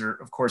interventions, these are,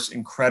 of course,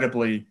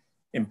 incredibly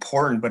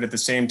important, but at the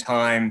same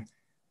time,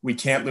 we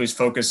can't lose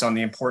focus on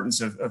the importance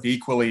of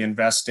equally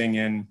investing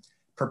in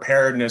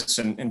preparedness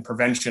and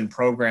prevention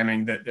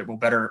programming that will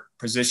better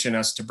position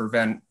us to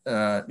prevent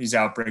these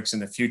outbreaks in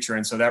the future.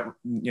 And so that,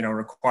 you know,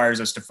 requires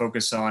us to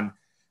focus on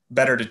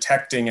better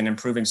detecting and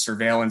improving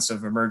surveillance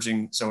of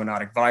emerging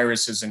zoonotic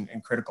viruses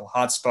and critical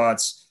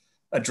hotspots,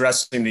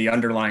 addressing the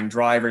underlying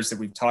drivers that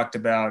we've talked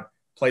about,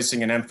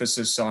 placing an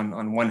emphasis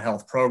on One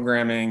Health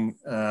programming,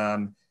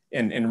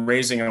 and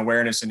raising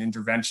awareness and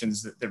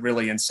interventions that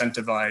really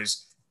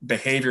incentivize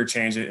behavior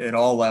change at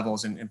all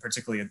levels, and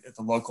particularly at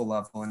the local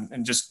level.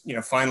 And just, you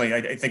know, finally,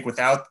 I think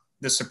without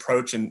this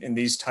approach and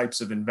these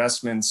types of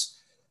investments,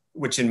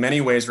 which in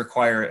many ways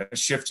require a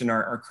shift in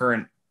our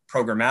current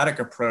programmatic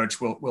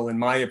approach, will, in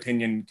my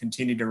opinion,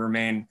 continue to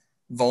remain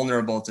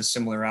vulnerable to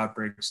similar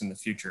outbreaks in the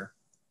future.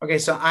 Okay,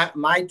 so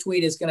my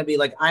tweet is going to be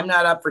like, I'm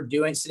not up for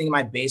sitting in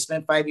my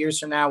basement 5 years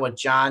from now with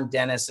John,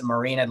 Dennis, and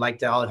Maureen. I'd like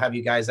to all have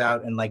you guys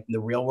out in like the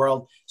real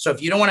world. So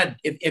if you don't want to,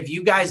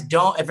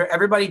 if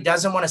everybody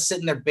doesn't want to sit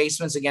in their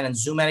basements again and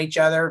Zoom at each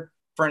other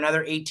for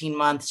another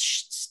 18-month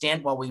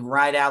stint while we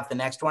ride out the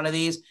next one of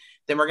these,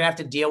 then we're going to have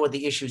to deal with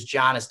the issues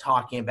John is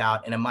talking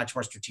about in a much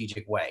more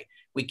strategic way.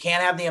 We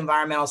can't have the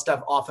environmental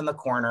stuff off in the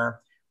corner.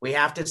 We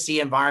have to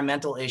see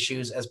environmental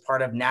issues as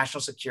part of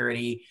national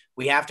security.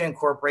 We have to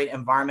incorporate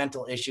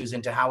environmental issues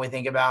into how we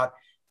think about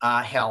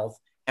health.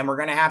 And we're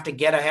going to have to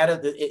get ahead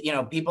of the, you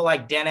know, people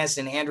like Dennis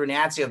and Andrew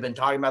Natsio have been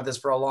talking about this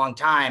for a long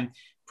time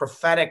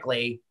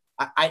prophetically.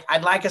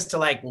 I'd like us to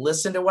like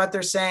listen to what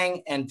they're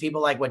saying, and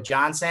people like what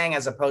John's saying,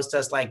 as opposed to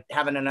us like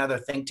having another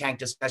think tank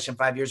discussion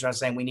 5 years from now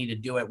saying we need to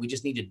do it. We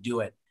just need to do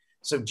it.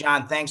 So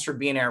John, thanks for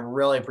being here. I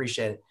really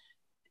appreciate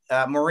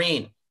it.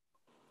 Maureen.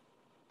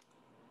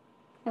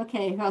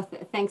 Okay, well,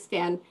 thanks,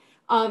 Dan.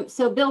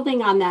 So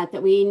building on that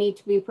we need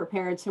to be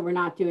prepared so we're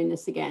not doing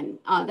this again.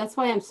 That's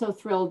why I'm so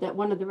thrilled that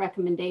one of the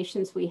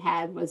recommendations we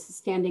had was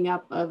standing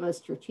up of a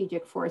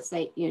strategic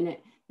foresight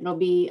unit. It'll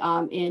be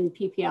in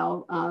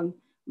PPL,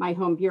 my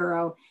home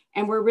bureau.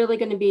 And we're really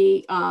going to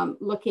be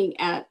looking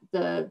at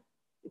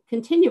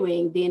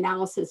continuing the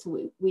analysis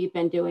we've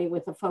been doing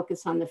with a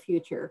focus on the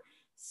future.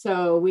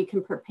 So we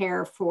can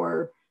prepare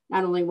for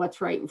not only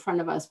what's right in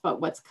front of us,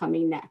 but what's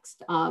coming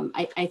next.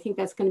 I think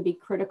that's going to be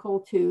critical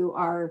to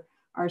our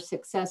our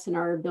success and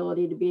our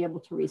ability to be able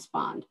to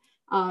respond.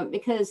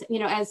 Because, you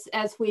know,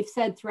 as we've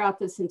said throughout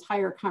this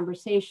entire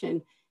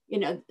conversation, you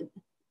know,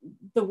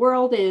 the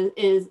world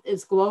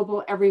is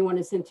global. Everyone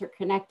is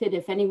interconnected.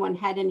 If anyone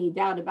had any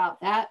doubt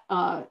about that,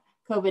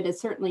 COVID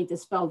has certainly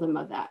dispelled them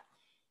of that.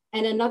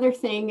 And another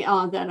thing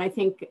that I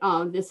think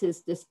this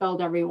has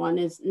dispelled everyone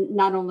is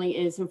not only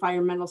is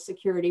environmental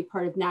security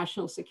part of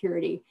national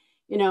security.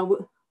 You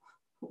know,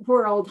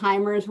 we're old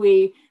timers.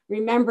 We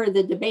remember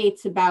the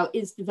debates about,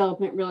 is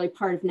development really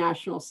part of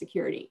national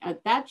security?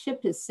 That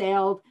ship has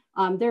sailed.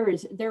 There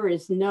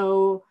is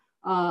no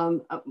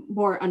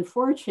more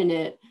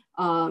unfortunate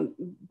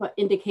but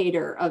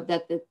indicator of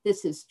that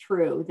this is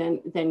true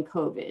than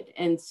COVID.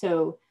 And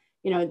so,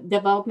 you know,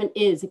 development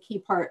is a key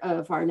part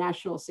of our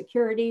national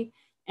security,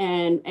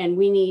 and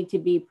we need to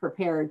be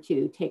prepared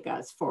to take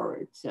us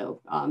forward.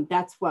 So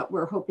that's what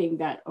we're hoping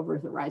that Over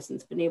the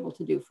Horizon's been able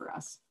to do for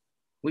us.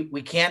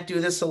 We can't do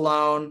this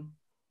alone.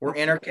 We're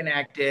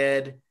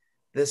interconnected.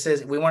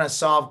 We want to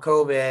solve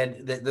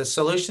COVID. The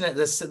solution,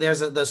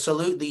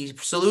 the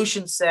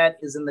solution set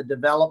is in the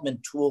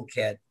development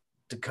toolkit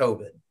to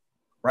COVID,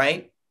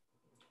 right?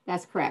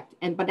 That's correct.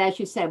 But as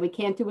you said, we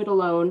can't do it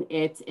alone.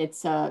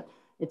 It's a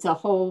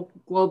whole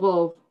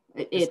global.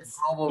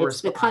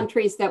 It's the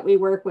countries that we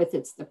work with.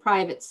 It's the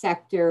private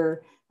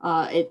sector.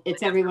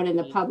 It's everyone in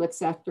the public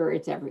sector.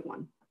 It's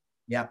everyone.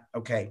 Yep.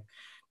 Okay.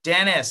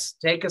 Dennis,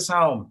 take us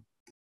home.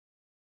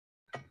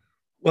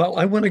 Well,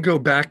 I want to go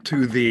back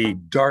to the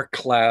dark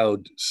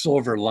cloud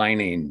silver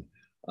lining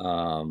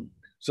sort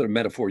of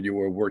metaphor you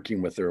were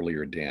working with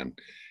earlier, Dan.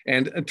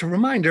 And to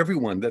remind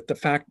everyone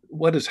that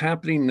what is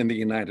happening in the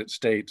United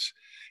States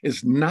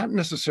is not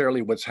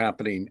necessarily what's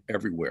happening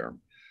everywhere.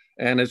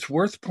 And it's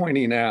worth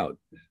pointing out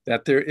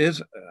that there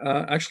is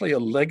actually a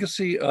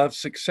legacy of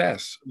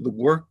success. The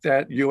work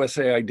that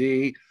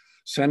USAID,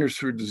 Centers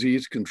for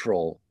Disease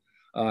Control,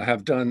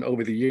 have done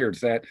over the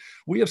years, that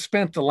we have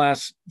spent the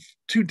last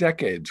 2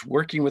 decades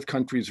working with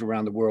countries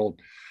around the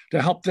world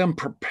to help them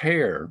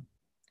prepare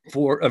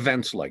for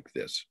events like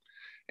this.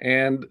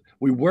 And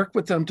we work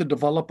with them to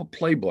develop a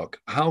playbook.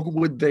 How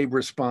would they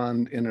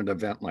respond in an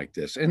event like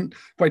this? And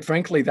quite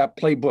frankly, that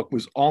playbook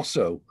was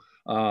also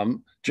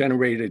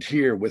generated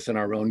here within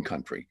our own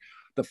country.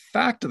 The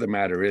fact of the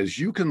matter is,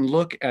 you can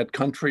look at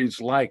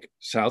countries like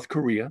South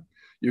Korea,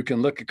 you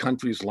can look at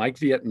countries like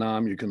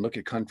Vietnam, you can look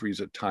at countries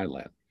like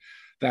Thailand,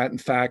 that in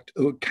fact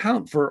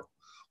account for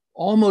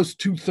almost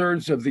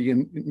 2/3 of the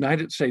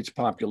United States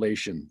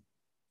population,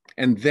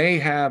 and they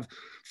have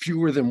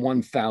fewer than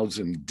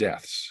 1,000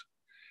 deaths.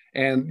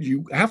 And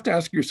you have to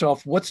ask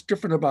yourself, what's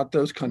different about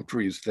those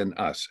countries than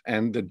us?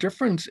 And the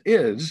difference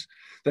is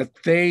that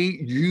they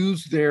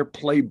use their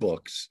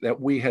playbooks that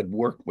we had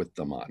worked with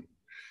them on.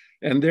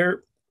 And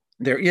there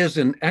is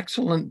an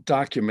excellent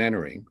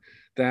documentary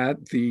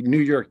that the New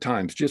York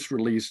Times just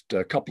released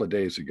a couple of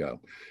days ago.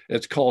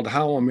 It's called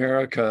How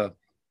America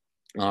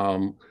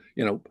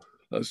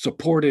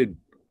supported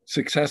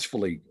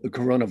successfully the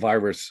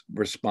coronavirus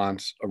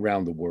response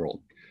around the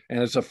world.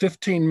 And it's a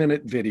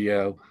 15-minute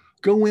video.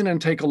 Go in and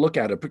take a look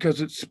at it,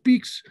 because it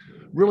speaks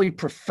really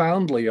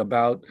profoundly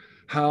about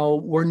how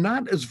we're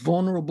not as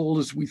vulnerable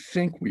as we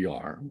think we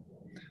are.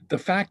 The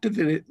fact of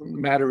the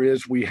matter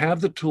is, we have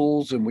the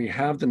tools and we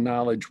have the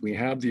knowledge, we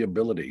have the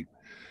ability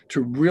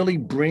to really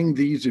bring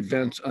these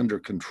events under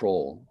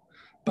control.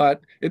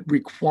 But it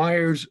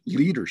requires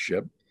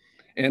leadership,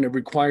 and it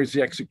requires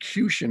the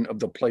execution of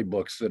the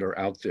playbooks that are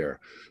out there.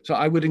 So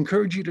I would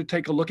encourage you to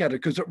take a look at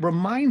it, because it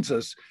reminds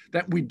us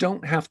that we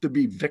don't have to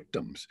be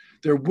victims.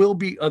 There will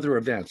be other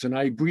events. And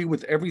I agree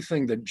with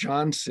everything that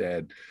John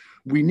said.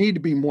 We need to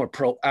be more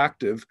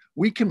proactive.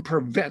 We can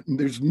prevent, and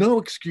there's no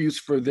excuse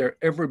for there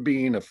ever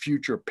being a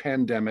future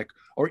pandemic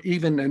or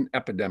even an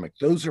epidemic.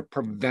 Those are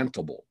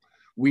preventable.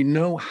 We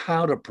know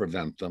how to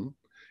prevent them.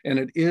 And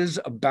it is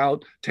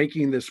about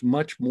taking this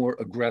much more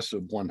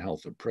aggressive One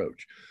Health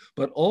approach.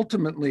 But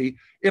ultimately,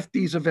 if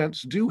these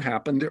events do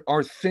happen, there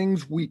are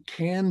things we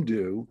can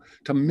do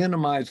to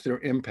minimize their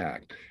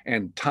impact.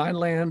 And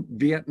Thailand,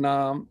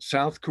 Vietnam,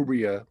 South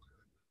Korea,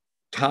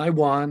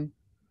 Taiwan,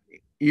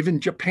 even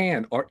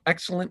Japan are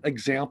excellent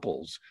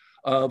examples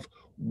of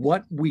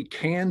what we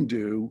can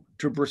do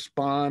to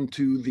respond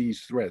to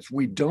these threats.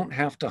 We don't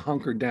have to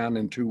hunker down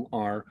into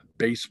our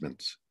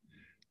basements.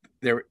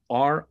 There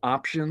are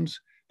options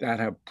that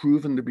have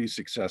proven to be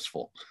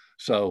successful.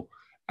 So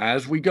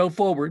as we go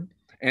forward,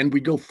 and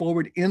we go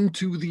forward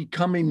into the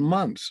coming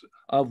months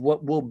of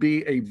what will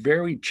be a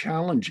very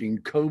challenging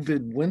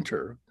COVID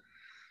winter,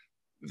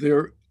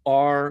 there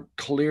are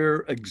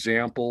clear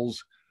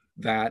examples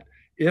that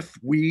if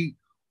we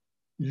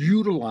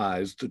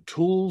utilize the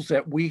tools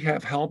that we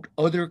have helped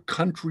other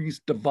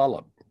countries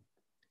develop,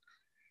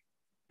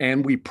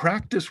 and we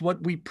practice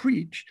what we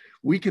preach,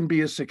 we can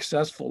be as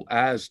successful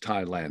as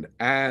Thailand,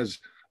 as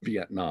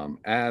Vietnam,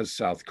 as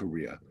South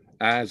Korea,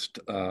 as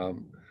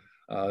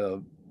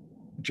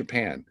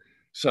Japan.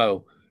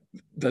 So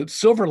the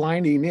silver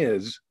lining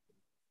is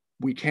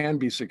we can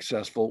be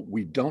successful.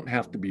 We don't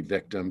have to be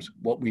victims.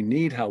 What we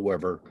need,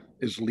 however,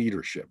 is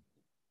leadership.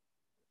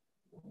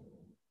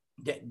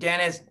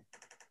 Dennis.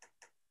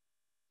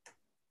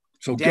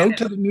 So go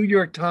to the New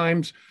York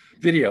Times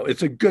video.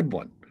 It's a good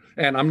one.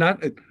 And I'm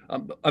not,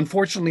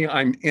 unfortunately,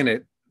 I'm in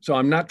it. So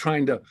I'm not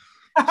trying to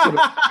sort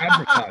of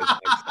advertise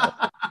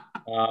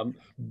myself.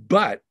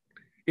 But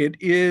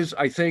it is,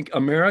 I think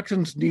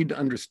Americans need to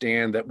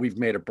understand that we've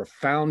made a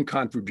profound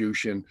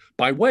contribution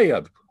by way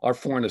of our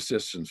foreign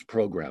assistance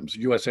programs,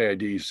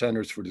 USAID,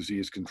 Centers for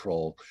Disease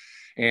Control.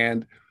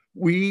 And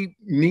we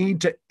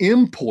need to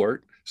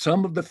import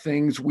some of the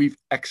things we've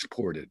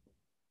exported.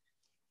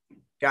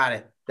 Got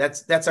it.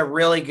 That's a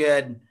really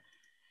good,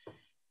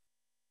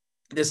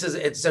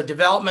 so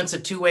development's a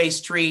two-way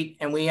street,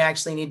 and we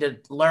actually need to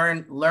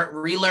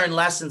relearn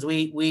lessons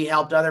we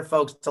helped other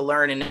folks to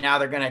learn, and now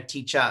they're going to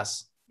teach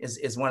us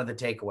is one of the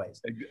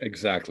takeaways.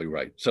 Exactly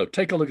right. So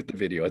take a look at the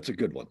video. It's a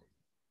good one.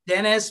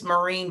 Dennis,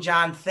 Maureen,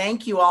 John,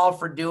 thank you all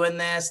for doing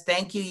this.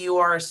 Thank you,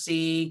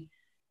 URC.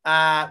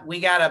 We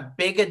got a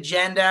big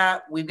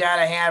agenda. We've got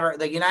to have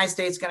the United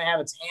States going to have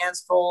its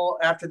hands full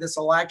after this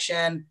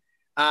election.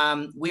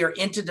 We are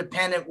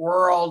interdependent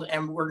world,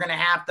 and we're going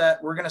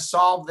to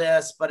solve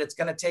this, but it's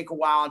going to take a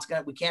while.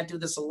 We can't do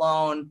this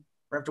alone.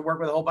 We have to work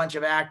with a whole bunch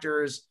of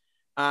actors,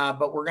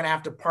 but we're going to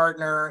have to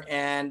partner,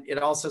 and it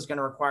also is going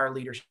to require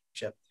leadership.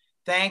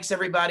 Thanks,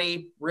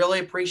 everybody. Really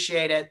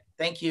appreciate it.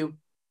 Thank you.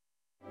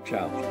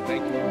 Ciao.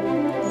 Thank you.